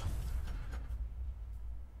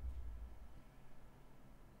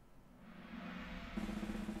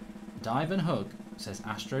 Dive and hug, says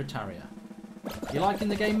Astro Terrier. You liking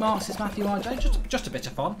the game, Mark? Says Matthew RJ. Just a bit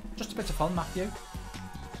of fun. Just a bit of fun, Matthew.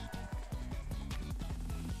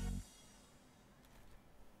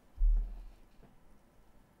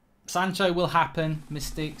 Sancho will happen,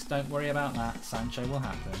 Mystics. Don't worry about that. Sancho will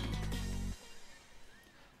happen.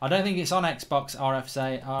 I don't think it's on Xbox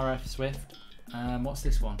RF Swift. What's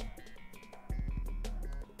this one?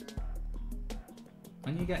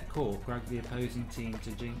 When you get caught, grab the opposing team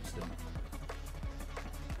to jinx them.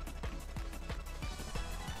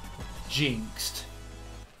 Jinxed.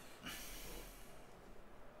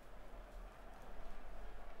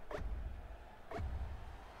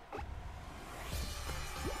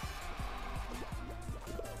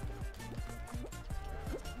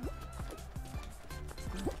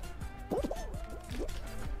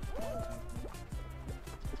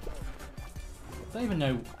 I don't even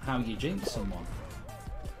know how you jinx someone.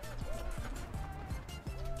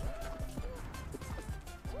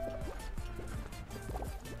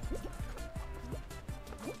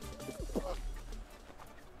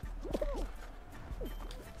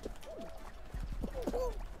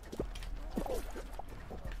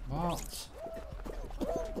 What?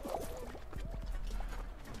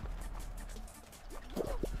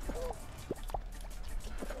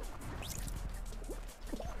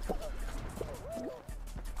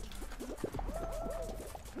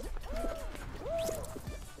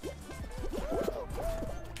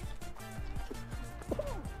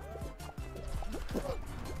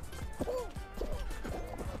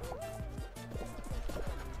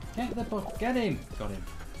 Get the book, get him! Got him.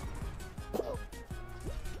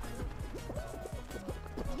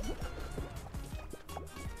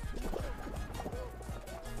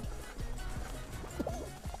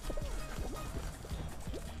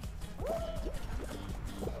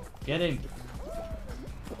 Get him!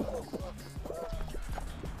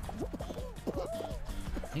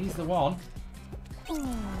 He's the one.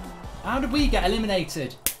 How did we get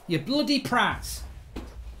eliminated? You bloody prats!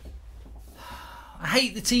 I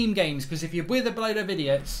hate the team games because if you're with a load of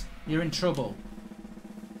idiots, you're in trouble.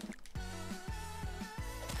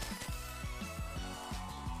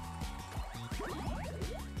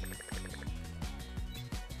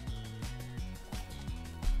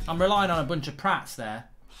 I'm relying on a bunch of prats there.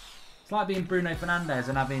 It's like being Bruno Fernandes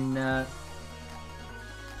and having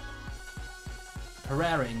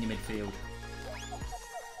Herrera in your midfield.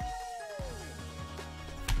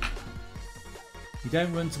 You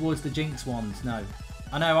don't run towards the jinx ones, no.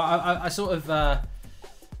 I know, I sort of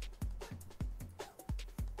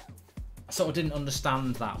didn't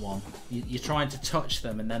understand that one. You're trying to touch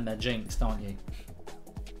them and then they're jinxed, aren't you?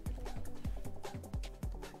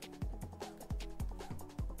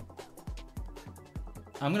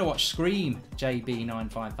 I'm going to watch Scream,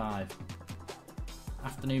 JB955.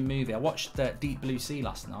 Afternoon movie. I watched Deep Blue Sea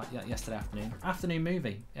last night, yesterday afternoon. Afternoon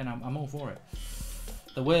movie, and I'm all for it.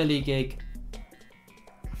 The Whirly gig.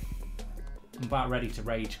 I'm about ready to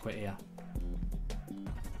rage quit here.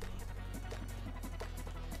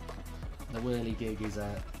 The Whirly gig is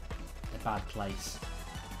a bad place.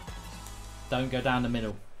 Don't go down the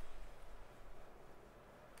middle.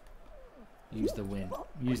 Use the win.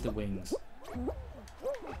 Use the wings.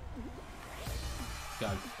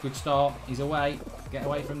 Go. Good start. He's away. Get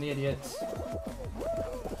away from the idiots. Oh,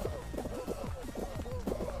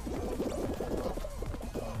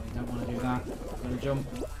 you don't want to do that. I'm going to jump.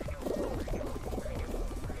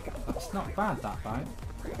 That's not bad, that bang.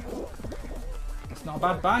 That's not a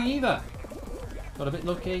bad bang either. Got a bit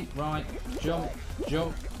lucky. Right. Jump.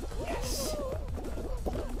 Jump. Yes.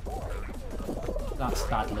 That's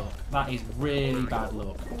bad luck. That is really bad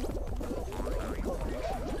luck.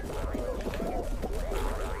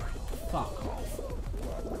 Fuck off.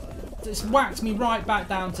 It's whacked me right back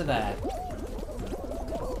down to there.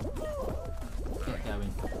 Get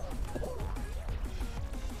going.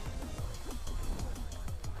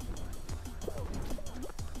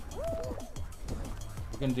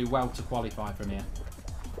 We're going to do well to qualify from here.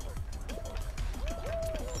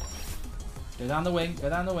 Go down the wing. Go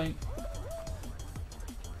down the wing.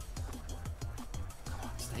 Come on,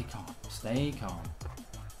 stay calm. Stay calm.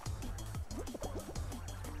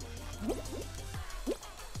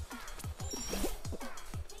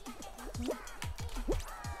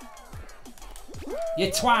 You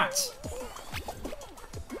twat!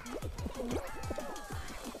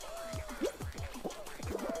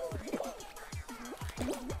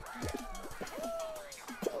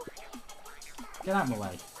 Get out of my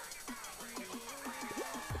way.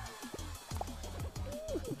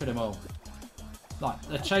 Look at them all. Like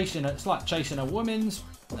they're chasing. It's like chasing a woman's.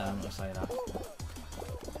 No, I'm not gonna say that.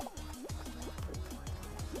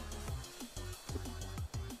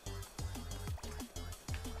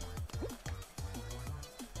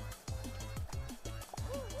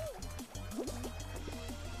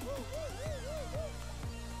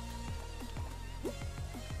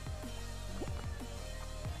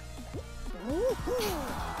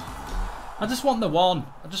 I just want the one.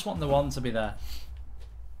 I just want the one to be there.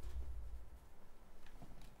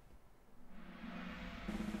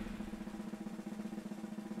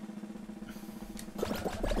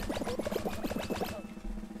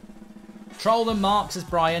 Troll them, Mark, says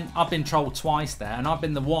Brian. I've been trolled twice there, and I've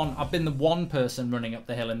been the one person running up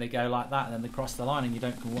the hill, and they go like that, and then they cross the line, and you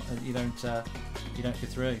don't go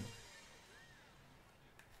through.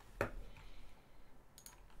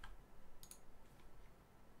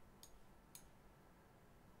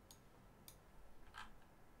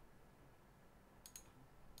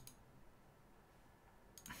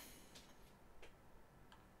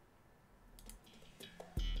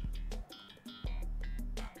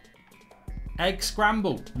 Egg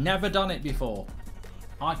scrambled. Never done it before.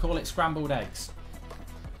 I call it scrambled eggs.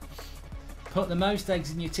 Put the most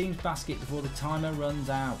eggs in your team's basket before the timer runs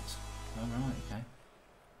out. Alright, okay.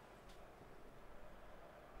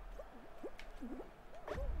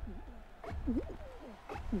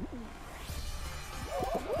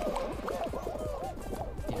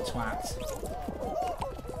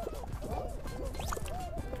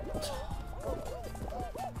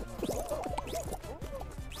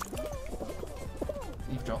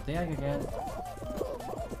 dropped the egg again.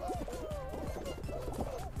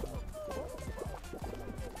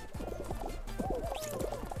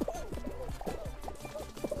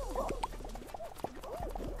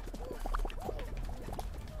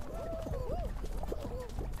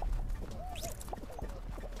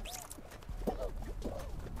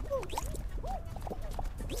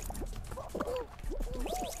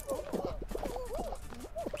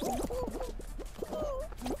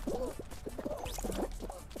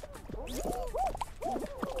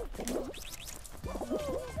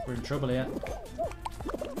 We're in trouble here.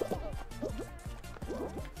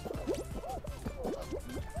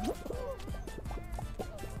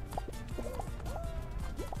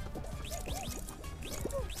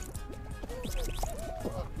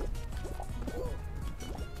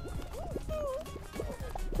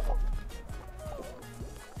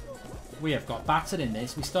 We have got battered in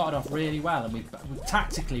this. We started off really well, and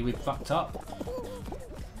tactically we've fucked up.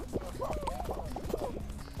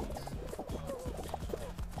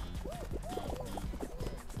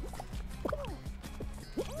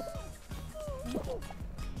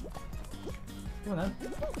 Come on then.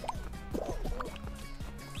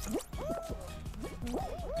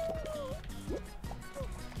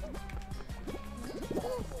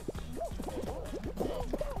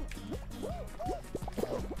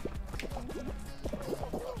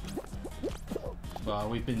 Well,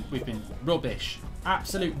 we've been rubbish.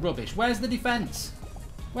 Absolute rubbish. Where's the defence?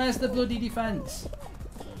 Where's the bloody defence?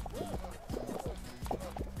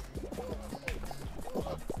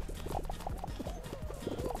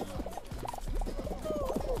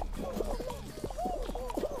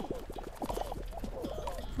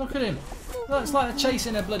 Look at him. Looks like they're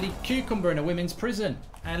chasing a bloody cucumber in a women's prison.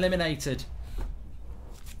 Eliminated.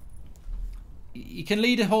 You can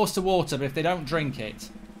lead a horse to water, but if they don't drink it...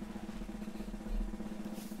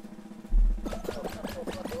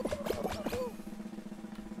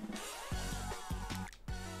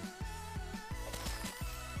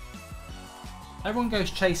 Everyone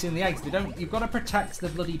goes chasing the eggs. They don't. You've got to protect the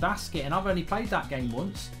bloody basket, and I've only played that game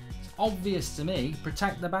once. It's obvious to me.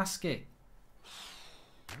 Protect the basket.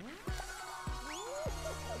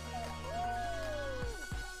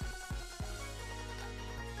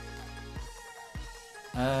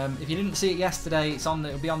 If you didn't see it yesterday, it's on.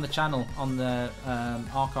 It'll be on the channel on the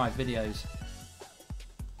archive videos.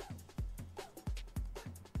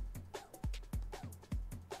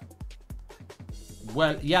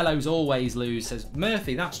 Well, yellows always lose, says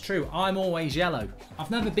Murphy. That's true. I'm always yellow. I've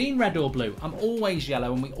never been red or blue. I'm always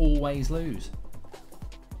yellow and we always lose.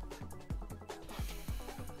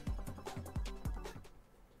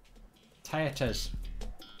 Taters.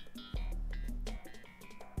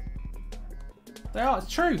 They are. It's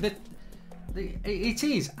true. It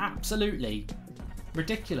is absolutely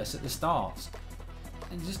ridiculous at the start.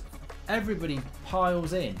 And just everybody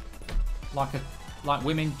piles in like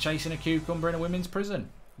women chasing a cucumber in a women's prison,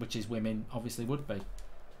 which is women obviously would be.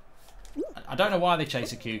 I don't know why they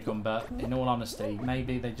chase a cucumber, in all honesty.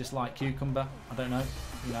 Maybe they just like cucumber. I don't know.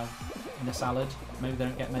 You know, in a salad. Maybe they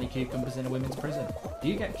don't get many cucumbers in a women's prison. Do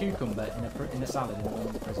you get cucumber in a salad in a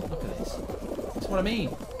women's prison? Look at this. That's what I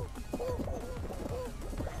mean.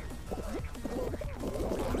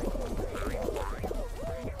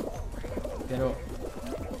 Get up.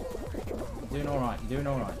 You're doing alright. You're doing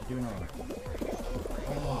alright. You're doing alright.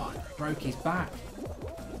 Oh, broke his back.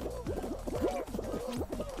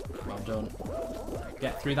 Well done.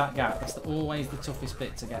 Get through that gap. That's always the toughest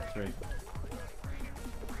bit to get through.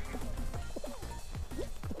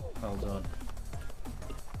 Well done.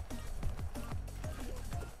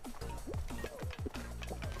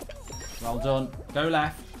 Well done. Go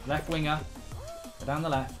left. Left winger. Go down the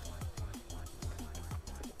left.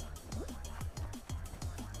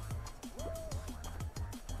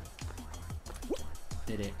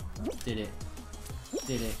 Did it. Did it.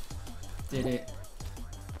 Did it. Did it.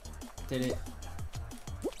 Did it.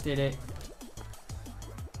 Did it.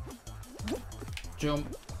 Jump.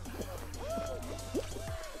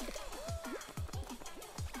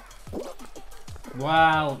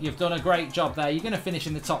 Wow, you've done a great job there. You're going to finish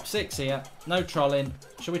in the top 6 here. No trolling.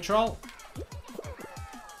 Shall we troll?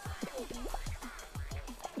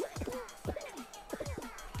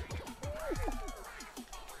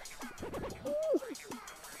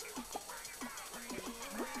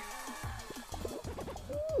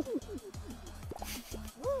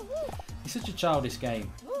 It's such a childish game.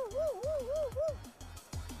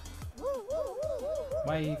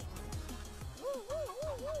 Wave.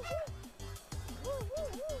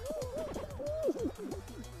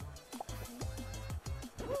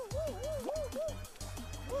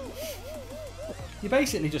 You're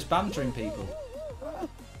basically just bantering people.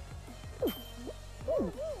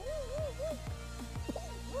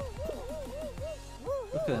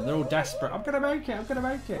 They're all desperate. I'm going to make it. I'm going to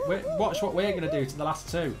make it. Watch what we're going to do to the last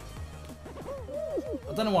two.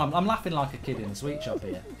 I don't know why. I'm laughing like a kid in the sweet shop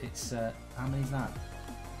here. It's, how many's that?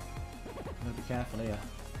 I'm going to be careful here.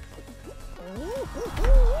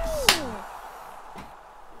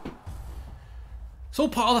 It's all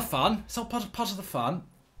part of the fun. It's all part of the fun.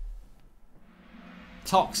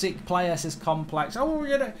 Toxic player says Complex. Oh,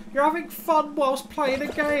 you're having fun whilst playing a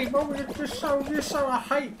game. Oh, you're so. I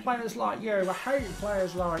hate players like you. I hate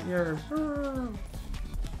players like you.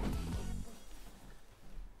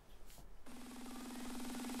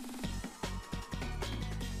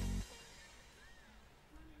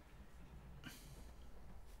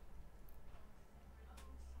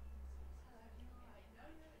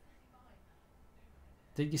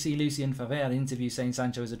 Did you see Lucien Favre interview saying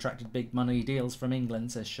Sancho has attracted big money deals from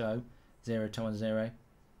England, says Show 020.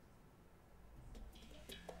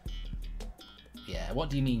 Yeah,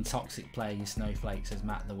 what do you mean toxic player, you snowflake, says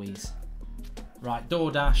Matt Louise. Right,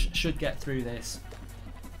 DoorDash should get through this.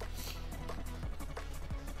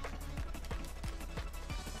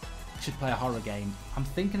 Should play a horror game. I'm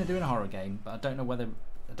thinking of doing a horror game, but I don't know whether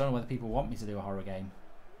people want me to do a horror game.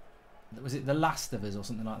 Was it The Last of Us or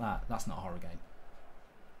something like that? That's not a horror game.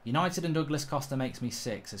 United and Douglas Costa makes me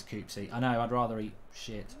sick, says Coopsy. I know, I'd rather eat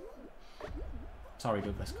shit. Sorry,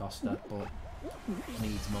 Douglas Costa, but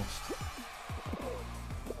needs must.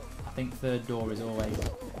 I think third door is always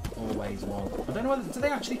one. I don't know whether... Do they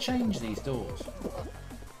actually change these doors? Look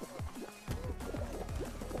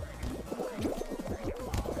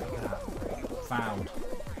at that. Found.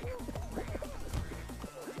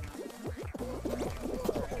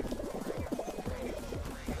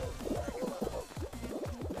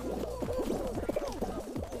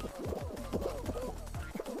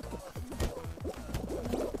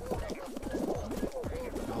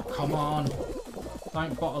 Come on.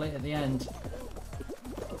 Don't bottle it at the end.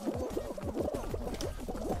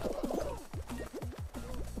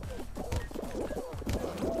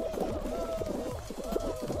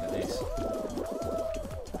 Look at this.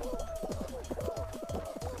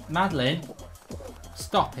 Madeline,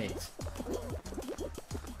 stop it.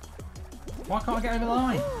 Why can't I get over the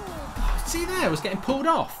line? See there, I was getting pulled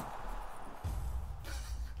off.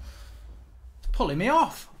 It's pulling me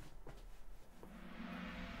off.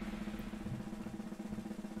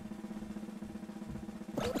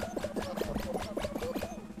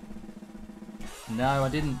 No, I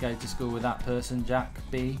didn't go to school with that person, Jack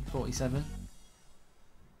B, 47.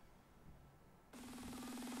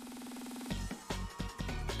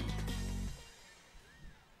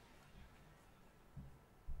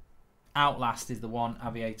 Outlast is the one,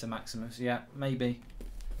 Aviator Maximus. Yeah, maybe.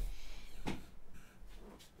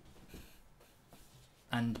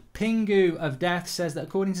 And Pingu of Death says that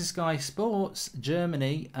according to Sky Sports,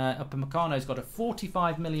 Germany, Upamecano's got a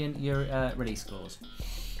 45 million euro release clause.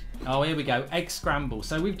 Oh, here we go. Egg scramble.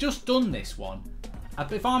 So we've just done this one.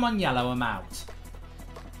 If I'm on yellow, I'm out.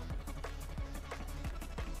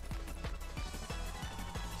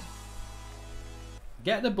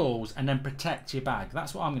 Get the balls and then protect your bag.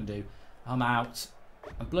 That's what I'm going to do. I'm out.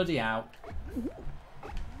 I'm bloody out.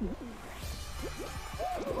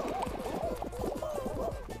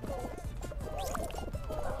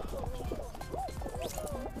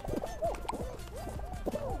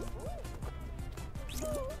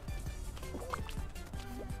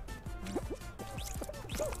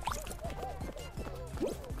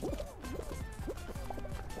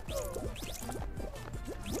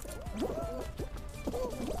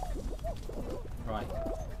 Right.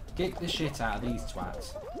 Kick the shit out of these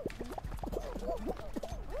twats.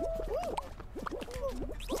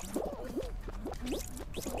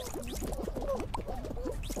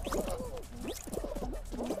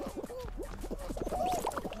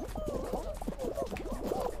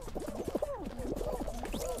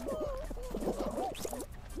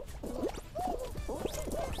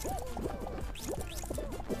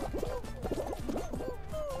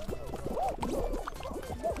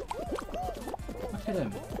 Look at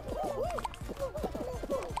him.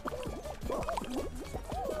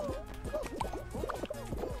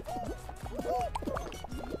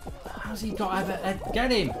 How's he got ever...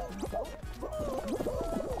 Get him!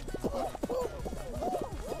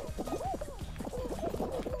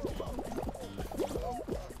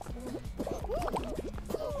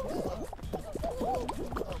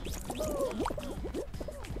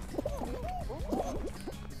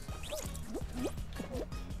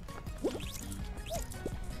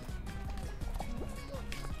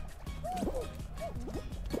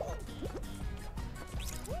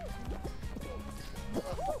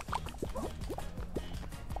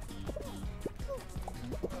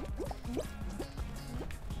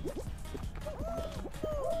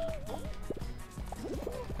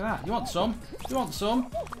 Look at that. You want some? You want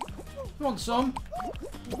some? You want some?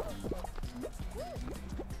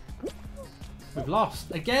 We've lost.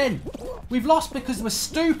 Again. We've lost because we're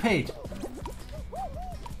stupid.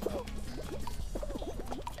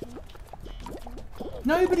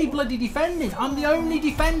 Nobody bloody defending. I'm the only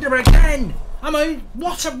defender again.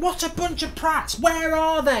 What a bunch of prats. Where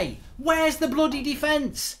are they? Where's the bloody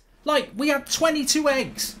defence? Like, we had 22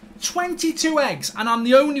 eggs. 22 eggs, and I'm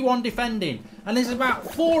the only one defending. And there's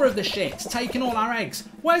about 4 of the shits taking all our eggs.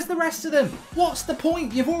 Where's the rest of them? What's the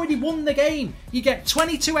point? You've already won the game. You get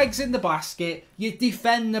 22 eggs in the basket. You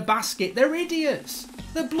defend the basket. They're idiots.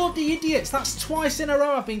 They're bloody idiots. That's twice in a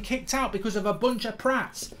row I've been kicked out because of a bunch of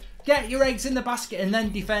prats. Get your eggs in the basket and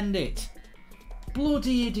then defend it.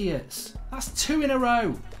 Bloody idiots. That's 2 in a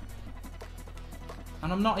row.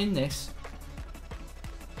 And I'm not in this.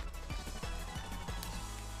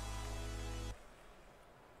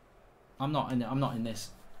 I'm not in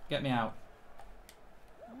this. Get me out.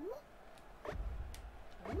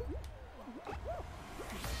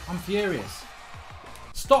 I'm furious.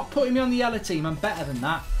 Stop putting me on the yellow team. I'm better than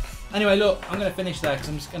that. Anyway, look, I'm going to finish there because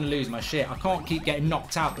I'm just going to lose my shit. I can't keep getting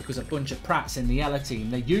knocked out because a bunch of prats in the yellow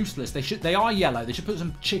team. They're useless. They are yellow. They should put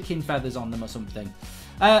some chicken feathers on them or something.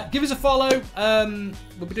 Give us a follow.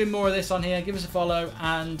 We'll be doing more of this on here. Give us a follow.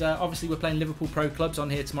 And obviously we're playing Liverpool Pro Clubs on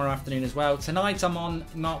here tomorrow afternoon as well. Tonight I'm on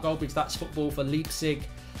Mark Goldbridge That's Football for Leipzig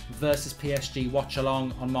versus PSG. Watch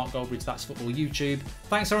along on Mark Goldbridge That's Football YouTube.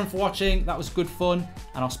 Thanks everyone for watching. That was good fun.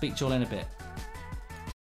 And I'll speak to you all in a bit.